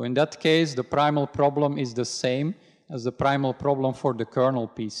 So in that case, the primal problem is the same as the primal problem for the kernel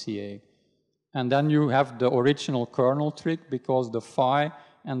PCA. And then you have the original kernel trick, because the phi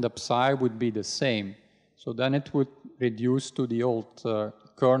and the psi would be the same. So then it would reduce to the old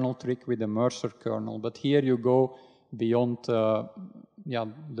kernel trick with the Mercer kernel. But here you go beyond the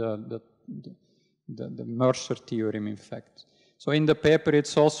Mercer theorem, in fact. So in the paper,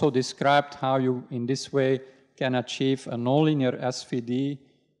 it's also described how you, in this way, can achieve a nonlinear SVD.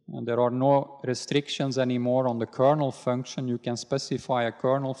 And there are no restrictions anymore on the kernel function. You can specify a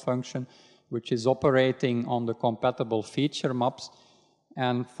kernel function which is operating on the compatible feature maps.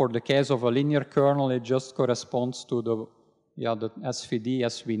 And for the case of a linear kernel, it just corresponds to the SVD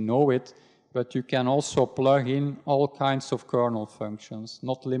as we know it. But you can also plug in all kinds of kernel functions,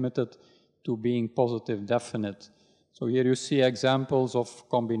 not limited to being positive definite. So here you see examples of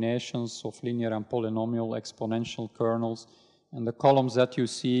combinations of linear and polynomial exponential kernels. And the columns that you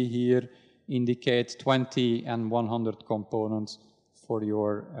see here indicate 20 and 100 components for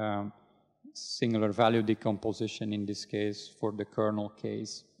your singular value decomposition, in this case, for the kernel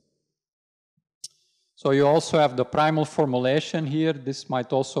case. So you also have the primal formulation here. This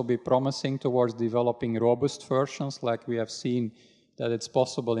might also be promising towards developing robust versions, like we have seen that it's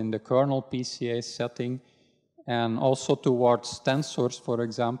possible in the kernel PCA setting, and also towards tensors. For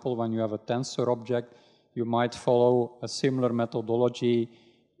example, when you have a tensor object, you might follow a similar methodology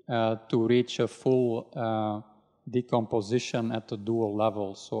to reach a full decomposition at the dual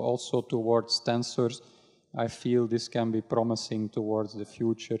level. So also towards tensors, I feel this can be promising towards the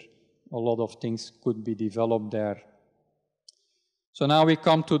future. A lot of things could be developed there. So now we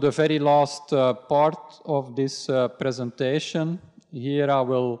come to the very last part of this presentation. Here I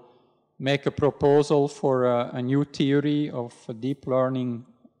will make a proposal for a new theory of deep learning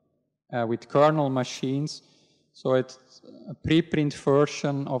with kernel machines. So a preprint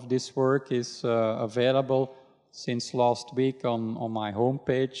version of this work is available since last week on my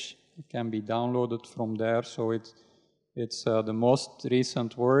homepage. It can be downloaded from there. So it's the most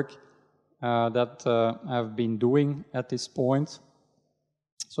recent work that I've been doing at this point.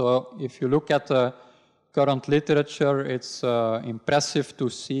 So if you look at the current literature, it's impressive to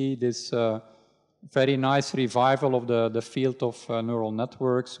see this very nice revival of the field of neural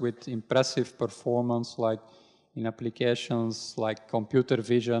networks with impressive performance, like in applications like computer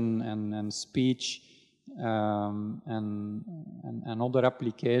vision and speech and other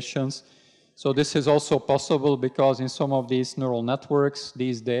applications. So this is also possible because in some of these neural networks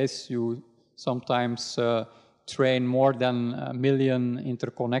these days you sometimes train more than 1 million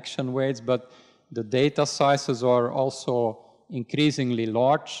interconnection weights, but the data sizes are also increasingly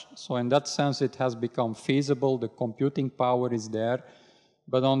large. So in that sense it has become feasible, the computing power is there.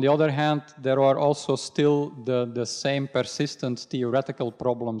 But on the other hand, there are also still the same persistent theoretical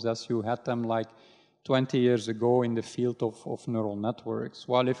problems as you had them like 20 years ago in the field of neural networks.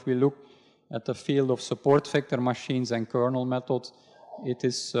 While if we look at the field of support vector machines and kernel methods, it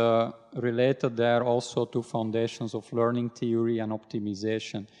is related there also to foundations of learning theory and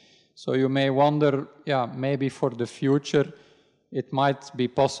optimization. So you may wonder, yeah, maybe for the future it might be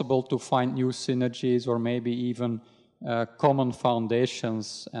possible to find new synergies or maybe even common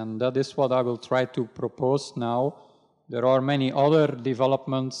foundations, and that is what I will try to propose now. There are many other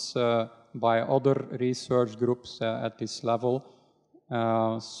developments by other research groups at this level.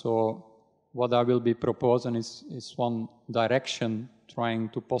 So what I will be proposing is one direction trying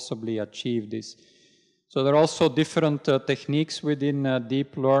to possibly achieve this. So there are also different techniques within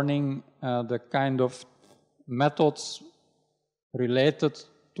deep learning, the kind of methods related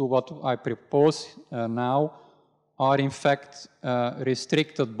to what I propose now are in fact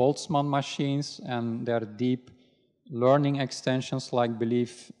restricted Boltzmann machines and their deep learning extensions like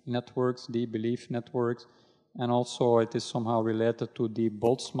belief networks, deep belief networks, and also it is somehow related to deep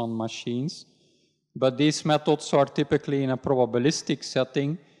Boltzmann machines. But these methods are typically in a probabilistic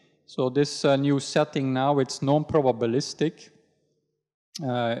setting. So this new setting now, it's non-probabilistic.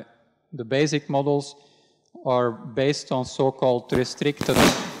 The basic models are based on so-called restricted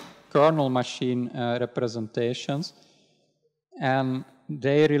kernel machine representations, and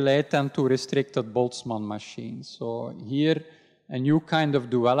they relate then to restricted Boltzmann machines. So here a new kind of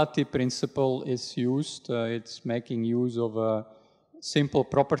duality principle is used. It's making use of a simple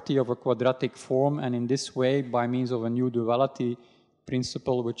property of a quadratic form, and in this way, by means of a new duality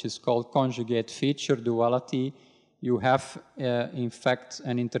principle, which is called conjugate feature duality, you have in fact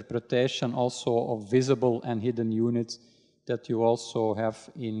an interpretation also of visible and hidden units that you also have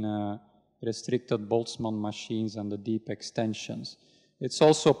in restricted Boltzmann machines and the deep extensions. It's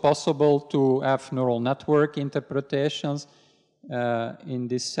also possible to have neural network interpretations in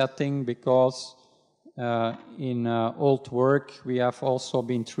this setting because in old work we have also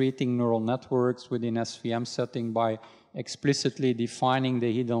been treating neural networks within SVM setting by explicitly defining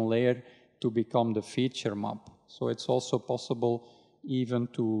the hidden layer to become the feature map. So it's also possible even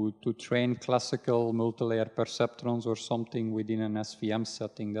to train classical multilayer perceptrons or something within an SVM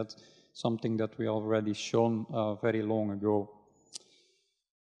setting. That's something that we already shown very long ago.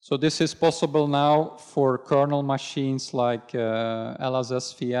 So this is possible now for kernel machines like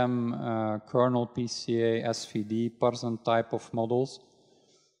LSSVM, kernel PCA, SVD, Parson type of models.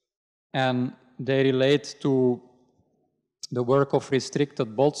 And they relate to the work of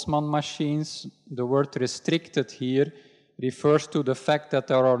restricted Boltzmann machines. The word restricted here refers to the fact that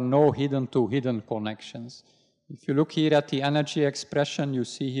there are no hidden-to-hidden connections. If you look here at the energy expression, you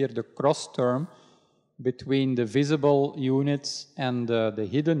see here the cross term between the visible units and the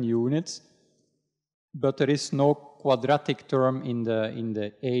hidden units, but there is no quadratic term in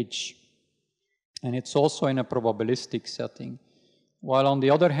the H. And it's also in a probabilistic setting. While on the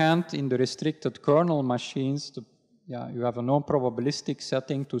other hand, in the restricted kernel machines, you have a non-probabilistic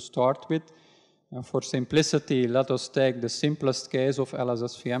setting to start with. And for simplicity, let us take the simplest case of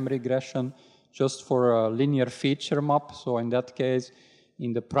LSSVM regression just for a linear feature map. So in that case,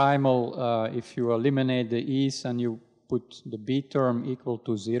 in the primal, if you eliminate the E's and you put the B term equal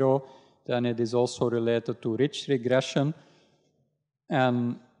to 0, then it is also related to rich regression.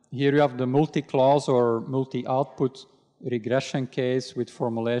 And here you have the multi-class or multi-output regression case with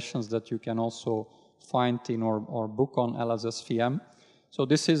formulations that you can also find in our book on LSSVM. So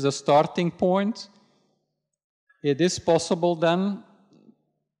this is the starting point. It is possible then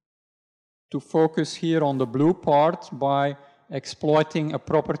to focus here on the blue part by exploiting a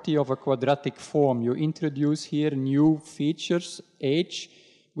property of a quadratic form. You introduce here new features, H,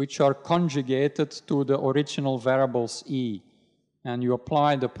 which are conjugated to the original variables E. And you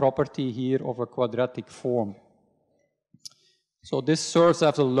apply the property here of a quadratic form. So this serves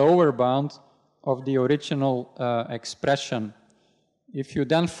as a lower bound of the original expression. If you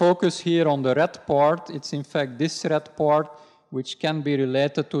then focus here on the red part, it's in fact this red part which can be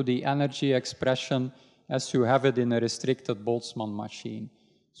related to the energy expression as you have it in a restricted Boltzmann machine.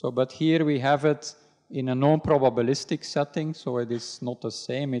 So, but here we have it in a non-probabilistic setting, so it is not the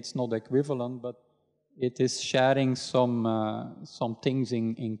same, it's not equivalent, but it is sharing some things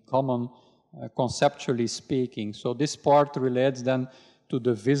in common, conceptually speaking. So this part relates then to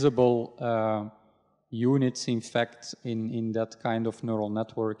the visible units, in fact, in that kind of neural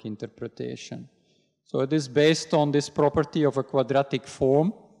network interpretation. So it is based on this property of a quadratic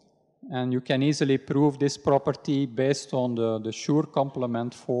form, and you can easily prove this property based on the Schur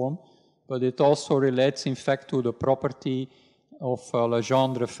complement form, but it also relates, in fact, to the property of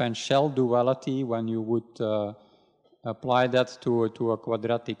Legendre-Fenchel duality when you would apply that to a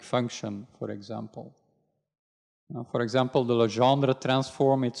quadratic function, for example. For example, the Legendre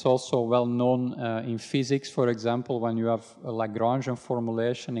transform, it's also well known in physics. For example, when you have a Lagrangian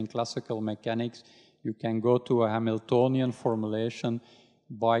formulation in classical mechanics, you can go to a Hamiltonian formulation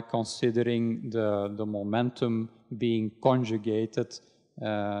by considering the momentum being conjugated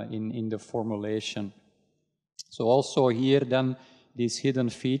in the formulation. So also here then these hidden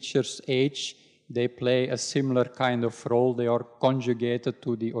features H, they play a similar kind of role. They are conjugated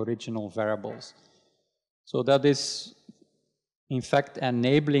to the original variables. So that is in fact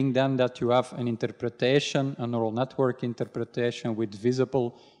enabling then that you have an interpretation, a neural network interpretation with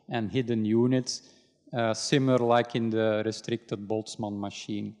visible and hidden units, similar like in the restricted Boltzmann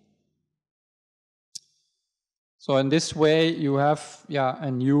machine. So in this way you have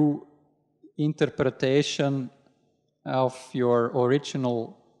a new interpretation of your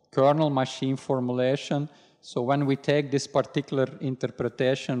original kernel machine formulation. So when we take this particular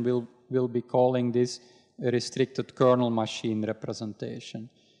interpretation, we'll be calling this a restricted kernel machine representation.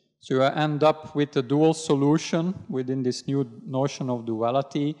 So you end up with a dual solution within this new notion of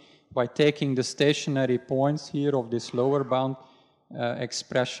duality by taking the stationary points here of this lower bound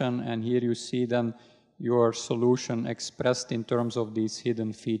expression, and here you see then your solution expressed in terms of these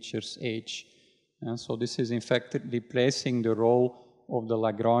hidden features H. And so this is in fact replacing the role of the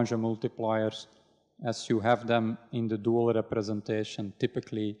Lagrange multipliers as you have them in the dual representation,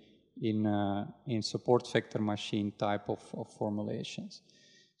 typically in support vector machine type of formulations.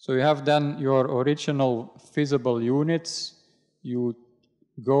 So you have then your original visible units. You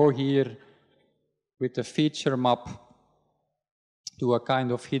go here with a feature map to a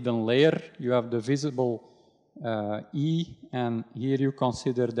kind of hidden layer. You have the visible E, and here you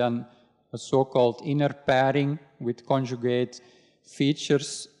consider then a so-called inner pairing with conjugate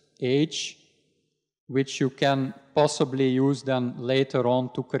features H, which you can possibly use then later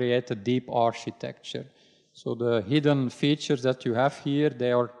on to create a deep architecture. So the hidden features that you have here,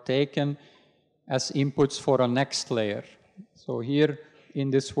 they are taken as inputs for a next layer. So here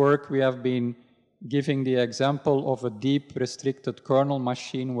in this work we have been giving the example of a deep restricted kernel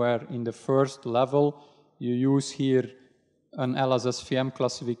machine where in the first level you use here an LSSVM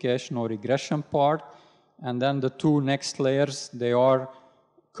classification or regression part, and then the two next layers, they are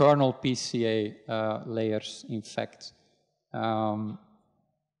kernel PCA layers, in fact. So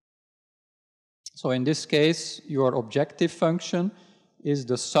in this case, your objective function is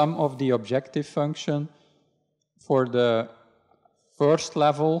the sum of the objective function for the first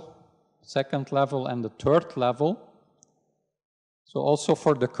level, second level, and the third level. So also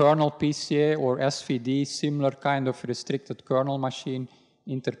for the kernel PCA or SVD, similar kind of restricted kernel machine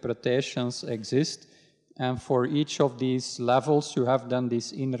interpretations exist. And for each of these levels, you have then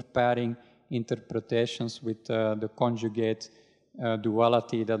these inner pairing interpretations with the conjugate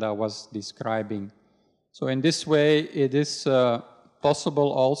duality that I was describing. So in this way, it is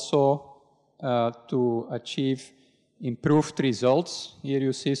possible also to achieve improved results. Here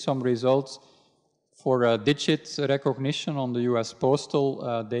you see some results for digit recognition on the US Postal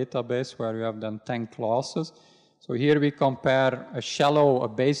database, where you have then 10 classes. So here we compare a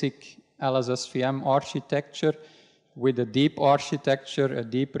basic LSSVM architecture with a deep architecture, a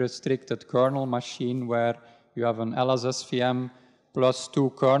deep restricted kernel machine where you have an LSSVM plus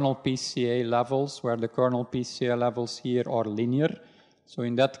 2 kernel PCA levels, where the kernel PCA levels here are linear. So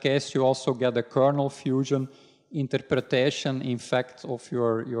in that case, you also get a kernel fusion interpretation, in fact, of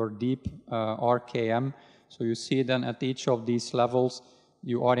your deep RKM. So you see then at each of these levels,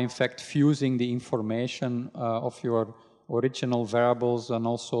 you are in fact fusing the information of your original variables and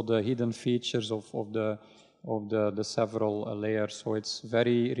also the hidden features of the several layers. So it's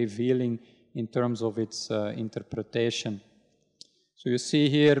very revealing in terms of its interpretation. So you see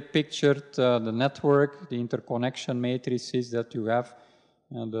here pictured the network, the interconnection matrices that you have.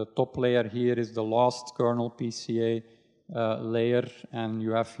 And the top layer here is the last kernel PCA layer, and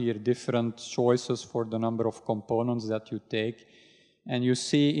you have here different choices for the number of components that you take. And you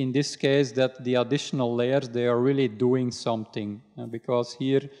see in this case that the additional layers, they are really doing something, because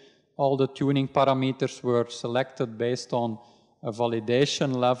here all the tuning parameters were selected based on a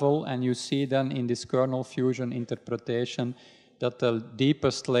validation level, and you see then in this kernel fusion interpretation that the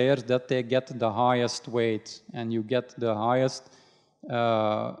deepest layers, that they get the highest weight, and you get the highest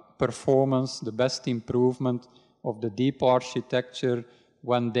performance, the best improvement of the deep architecture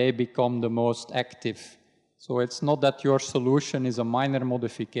when they become the most active. So it's not that your solution is a minor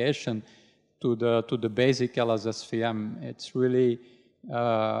modification to the basic LSSVM. It's really,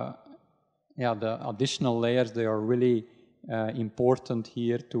 the additional layers, they are really important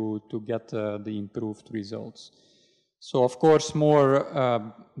here to get the improved results. So of course more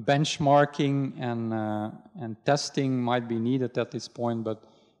benchmarking and testing might be needed at this point, but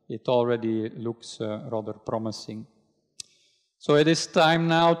it already looks rather promising. So it is time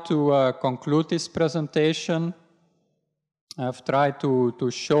now to conclude this presentation. I've tried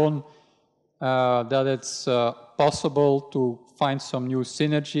to show that it's possible to find some new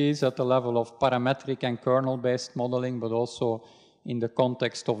synergies at the level of parametric and kernel-based modeling, but also in the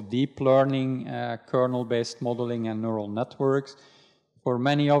context of deep learning, kernel-based modeling and neural networks. For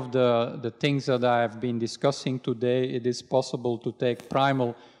many of the things that I have been discussing today, it is possible to take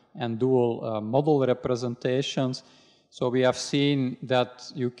primal and dual model representations. So we have seen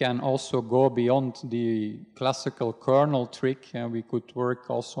that you can also go beyond the classical kernel trick, and we could work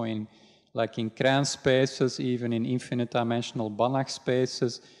also in Krans spaces, even in infinite dimensional Banach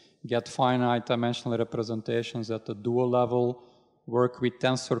spaces, get finite dimensional representations at the dual level, work with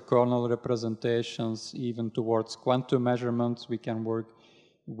tensor kernel representations, even towards quantum measurements. We can work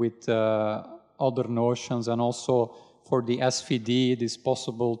with other notions, and also for the SVD, it is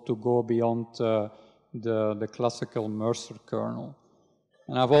possible to go beyond the classical Mercer kernel.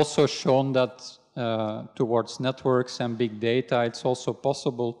 And I've also shown that towards networks and big data, it's also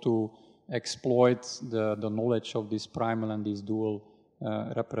possible to exploit the knowledge of these primal and these dual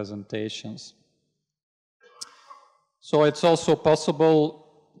representations. So it's also possible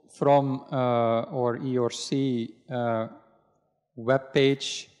from our ERC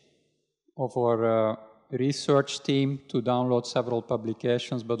webpage of our research team to download several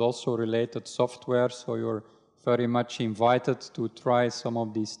publications, but also related software. So you're very much invited to try some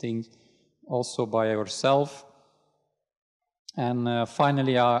of these things also by yourself. And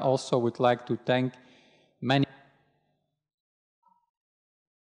finally, I also would like to thank many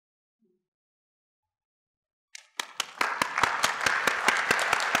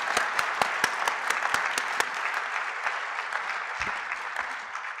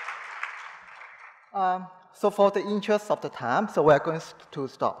So for the interest of the time, so we're going to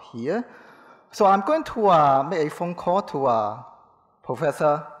stop here. So I'm going to make a phone call to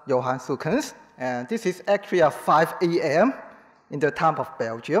Professor Johan Suykens, and this is actually at 5 a.m. in the time of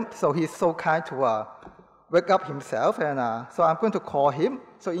Belgium. So he's so kind to wake up himself, and so I'm going to call him.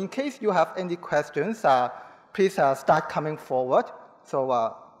 So in case you have any questions, please start coming forward,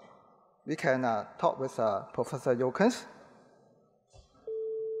 so we can talk with Professor Suykens.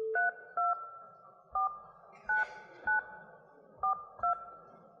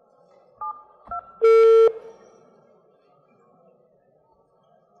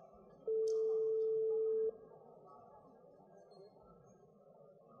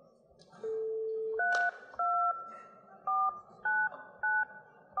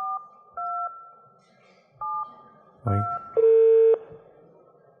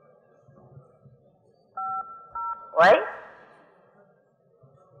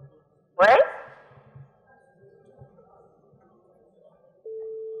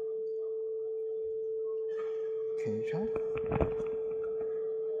 Can you try?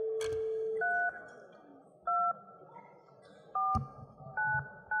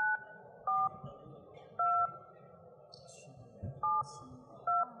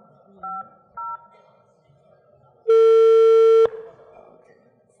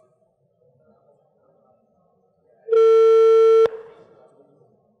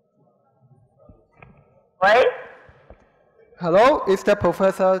 Hello, is that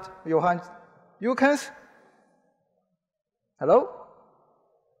Professor Johan Suykens? Hello?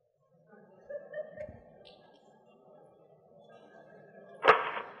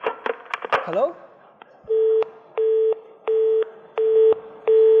 Hello?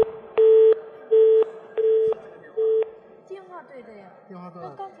电话对的呀。电话对的。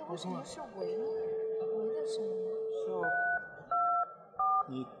那刚才为什么是喂呢？喂的声音。是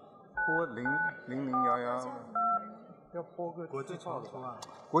你拨0011，要拨个国际长途啊。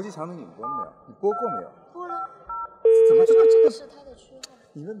国际长途你拨没有？你拨过没有？拨了。怎么知道这个是他的区号？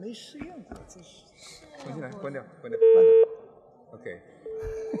你们没试验过，这是。试验过。重新来，关掉，关掉，关掉。OK。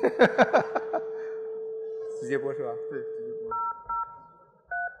直接播是吧？对，直接播。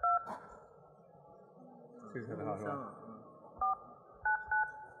这个很好是吧？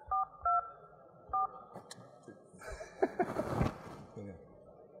没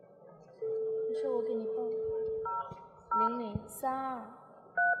事，我给你报。003242427250。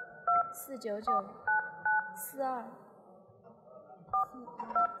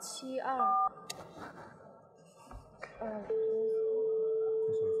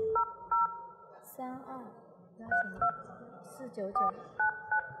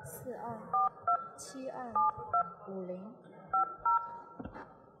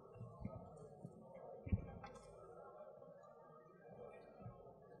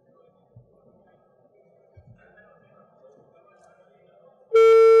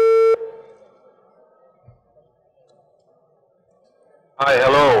Hi,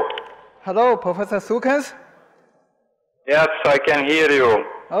 hello. Hello, Professor Suykens. Yes, I can hear you.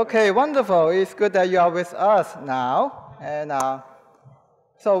 Okay, wonderful. It's good that you are with us now. And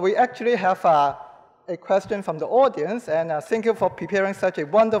so we actually have a question from the audience, and thank you for preparing such a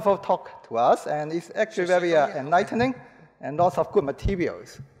wonderful talk to us. And it's actually very enlightening and lots of good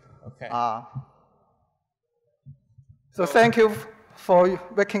materials. OK。So thank you for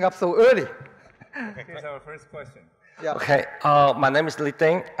waking up so early. OK, here's our first question. Yeah. Okay, my name is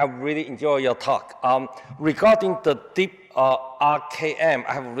Leuven. I really enjoy your talk. Regarding the deep RKM,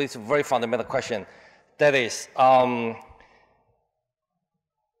 I have a very fundamental question. That is, I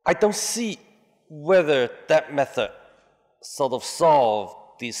don't see whether that method sort of solve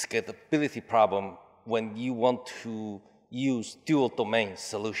the scalability problem when you want to use dual domain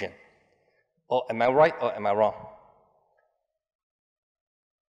solution. Or am I right or am I wrong?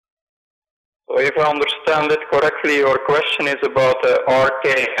 So if I understand it correctly, your question is about the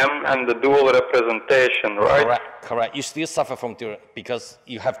RKM and the dual representation, right? Correct, correct. You still suffer from dual because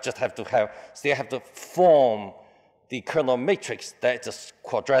you still have to form the kernel matrix that is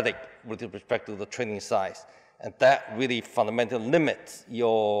quadratic with respect to the training size. And that really fundamentally limits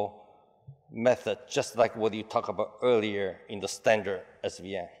your method, just like what you talked about earlier in the standard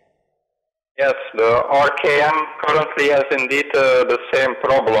SVM. Yes, the RKM currently has indeed the same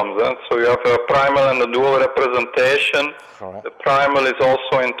problems. So you have a primal and a dual representation. Correct. The primal is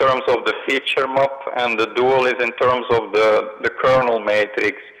also in terms of the feature map, and the dual is in terms of the kernel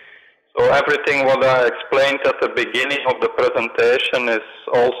matrix. So everything what I explained at the beginning of the presentation is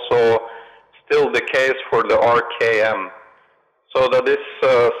also still the case for the RKM. So that is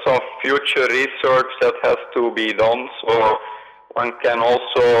some future research that has to be done. So one can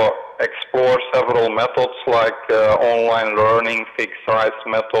also explore several methods like online learning, fixed size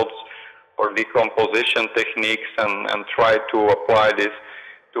methods, or decomposition techniques, and try to apply this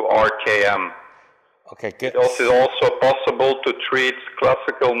to RKM. Okay, good. It is also possible to treat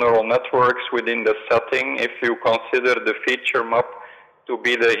classical neural networks within the setting if you consider the feature map to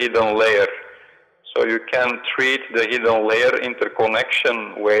be the hidden layer. So you can treat the hidden layer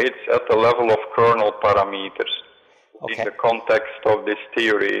interconnection weights at the level of kernel parameters. Okay. In the context of this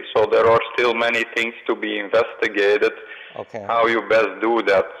theory. So there are still many things to be investigated, okay, how you best do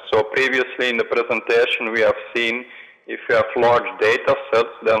that. So previously in the presentation we have seen if you have large data sets,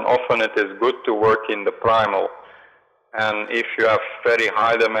 then often it is good to work in the primal. And if you have very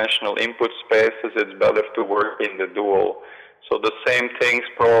high dimensional input spaces, it's better to work in the dual. So the same things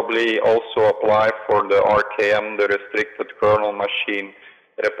probably also apply for the RKM, the restricted kernel machine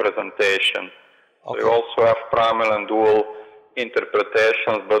representation. Okay. So you also have primal and dual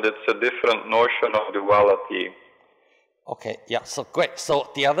interpretations, but it's a different notion of duality. Okay, yeah, so great.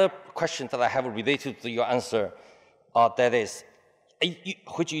 So the other question that I have related to your answer, that is,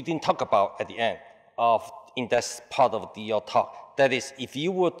 which you didn't talk about at the end of in that part of your talk, that is, if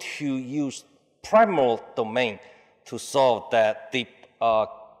you were to use primal domain to solve that deep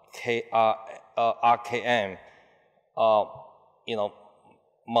RKM,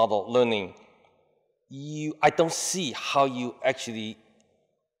 model learning, I don't see how you actually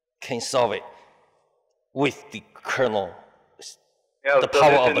can solve it with the kernel, the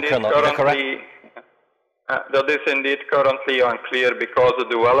power of the kernel. Is that correct? That is indeed currently unclear because the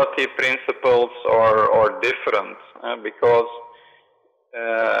duality principles are different. Because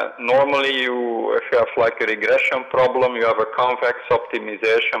normally if you have like a regression problem, you have a convex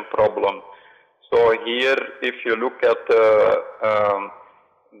optimization problem. So here, if you look at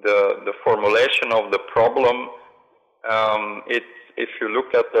the formulation of the problem, if you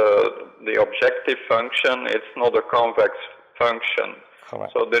look at the objective function, it's not a convex function.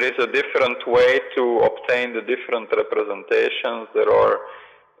 Correct. So there is a different way to obtain the different representations. There are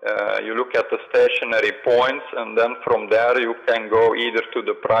you look at the stationary points, and then from there you can go either to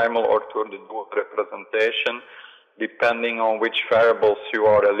the primal or to the dual representation, depending on which variables you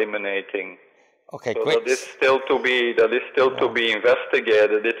are eliminating. Okay, so great. That is still to be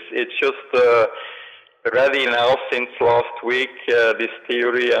investigated. It's just ready now since last week, this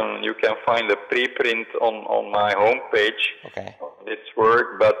theory, and you can find a preprint on my homepage. Okay. Of this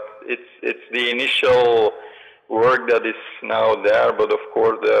work, but it's the initial work that is now there, but of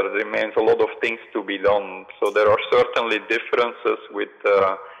course there remains a lot of things to be done. So there are certainly differences with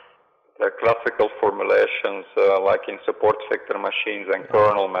the classical formulations, like in support vector machines and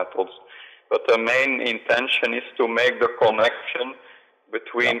kernel methods. But the main intention is to make the connection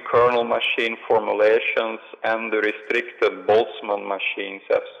between kernel machine formulations and the restricted Boltzmann machines,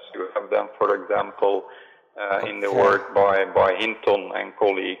 as you have them, for example, in the work by Hinton and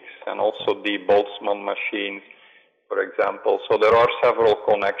colleagues, and also the Boltzmann machines, for example. So there are several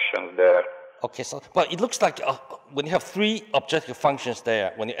connections there. Okay, so but it looks like when you have three objective functions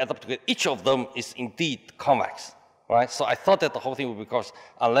there, when you add up together, each of them is indeed convex, right? So I thought that the whole thing would be because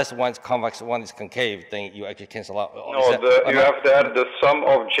unless one is convex, one is concave, then you actually cancel out. No, you have there the sum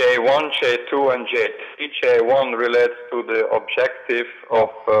of J1, J2, and J3. J1 relates to the objective of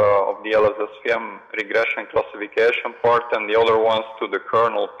the LSSVM regression classification part, and the other ones to the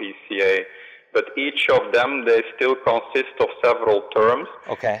kernel PCA. But each of them, they still consist of several terms.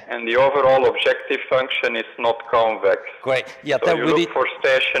 Okay. And the overall objective function is not convex. Great. Yeah, so that you really look for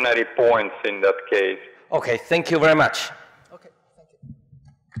stationary points in that case. Okay, thank you very much. Okay, thank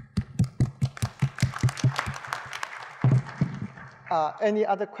you. Any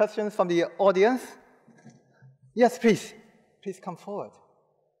other questions from the audience? Yes, please. Please come forward.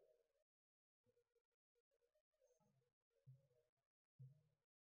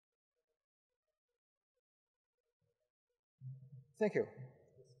 Thank you.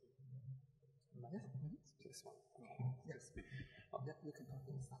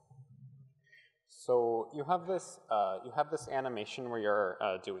 So you have this animation where you're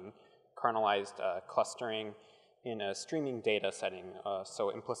doing kernelized clustering in a streaming data setting. So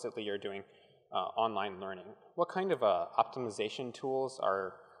implicitly you're doing online learning. What kind of optimization tools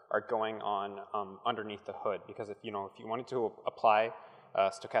are going on underneath the hood? Because if you wanted to apply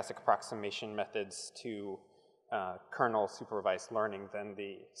stochastic approximation methods to kernel supervised learning, then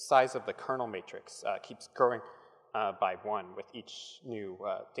the size of the kernel matrix keeps growing by 1 with each new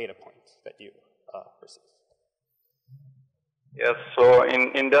data point that you receive. Yes, so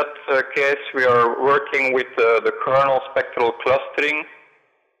in that case we are working with the kernel spectral clustering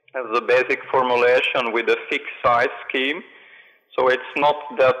as the basic formulation with a fixed size scheme. So it's not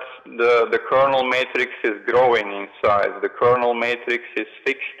that the kernel matrix is growing in size. The kernel matrix is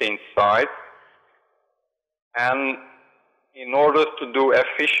fixed in size. And in order to do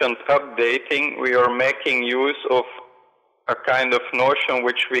efficient updating, we are making use of a kind of notion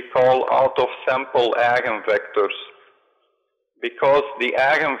which we call out-of-sample eigenvectors. Because the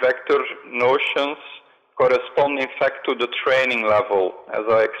eigenvector notions correspond in fact to the training level, as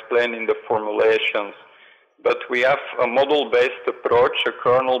I explained in the formulations. But we have a model-based approach, a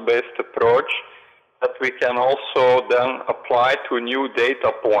kernel-based approach, that we can also then apply to new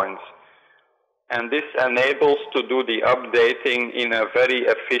data points. And this enables to do the updating in a very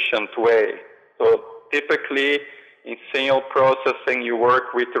efficient way. So typically, in signal processing, you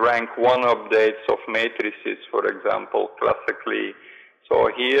work with rank 1 updates of matrices, for example, classically. So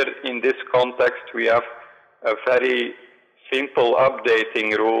here, in this context, we have a very simple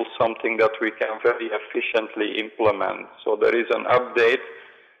updating rule, something that we can very efficiently implement. So there is an update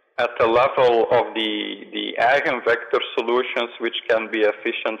at the level of the eigenvector solutions, which can be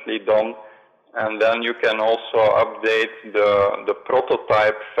efficiently done. And then you can also update the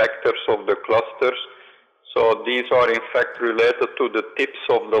prototype vectors of the clusters. So these are in fact related to the tips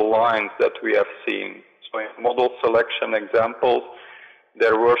of the lines that we have seen. So in model selection examples,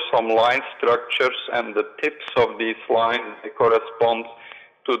 there were some line structures, and the tips of these lines, they correspond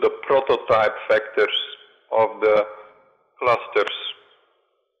to the prototype vectors of the clusters.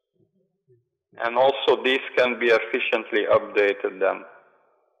 And also these can be efficiently updated then.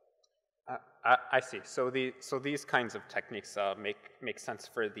 I see. So these kinds of techniques make sense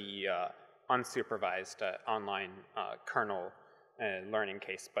for the unsupervised online kernel learning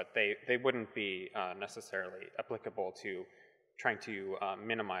case, but they wouldn't be necessarily applicable to trying to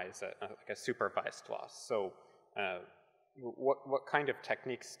minimize like a supervised loss. So what kind of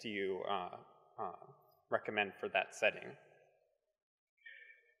techniques do you recommend for that setting?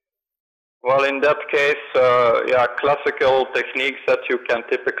 Well, in that case, yeah, classical techniques that you can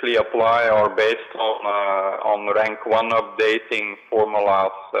typically apply are based on rank 1 updating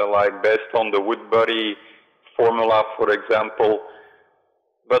formulas, like based on the Woodbury formula, for example.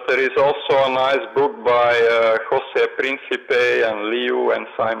 But there is also a nice book by José Principe and Liu and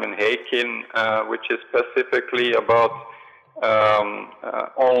Simon Heikin, which is specifically about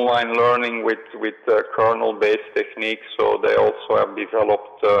online learning with kernel-based techniques. So they also have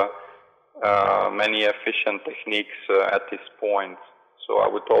developed many efficient techniques at this point. So I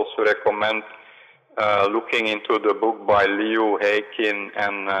would also recommend looking into the book by Liu, Heikin,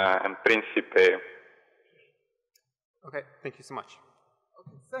 and Principe. Okay, thank you so much.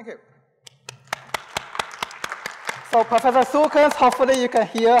 Okay, thank you. So Professor Suykens, hopefully you can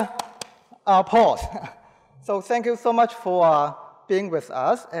hear our pause. So thank you so much for being with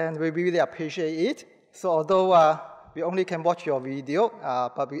us, and we really appreciate it. So although we only can watch your video,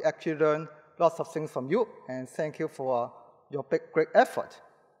 but we actually learned lots of things from you, and thank you for your great effort.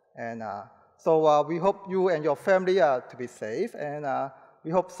 And so we hope you and your family to be safe, and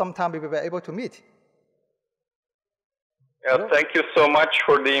we hope sometime we will be able to meet. Yeah, thank you so much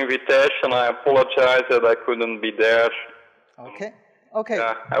for the invitation. I apologize that I couldn't be there. Okay. Okay.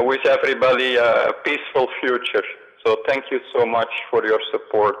 I wish everybody a peaceful future. So thank you so much for your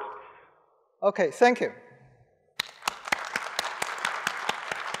support. Okay, thank you.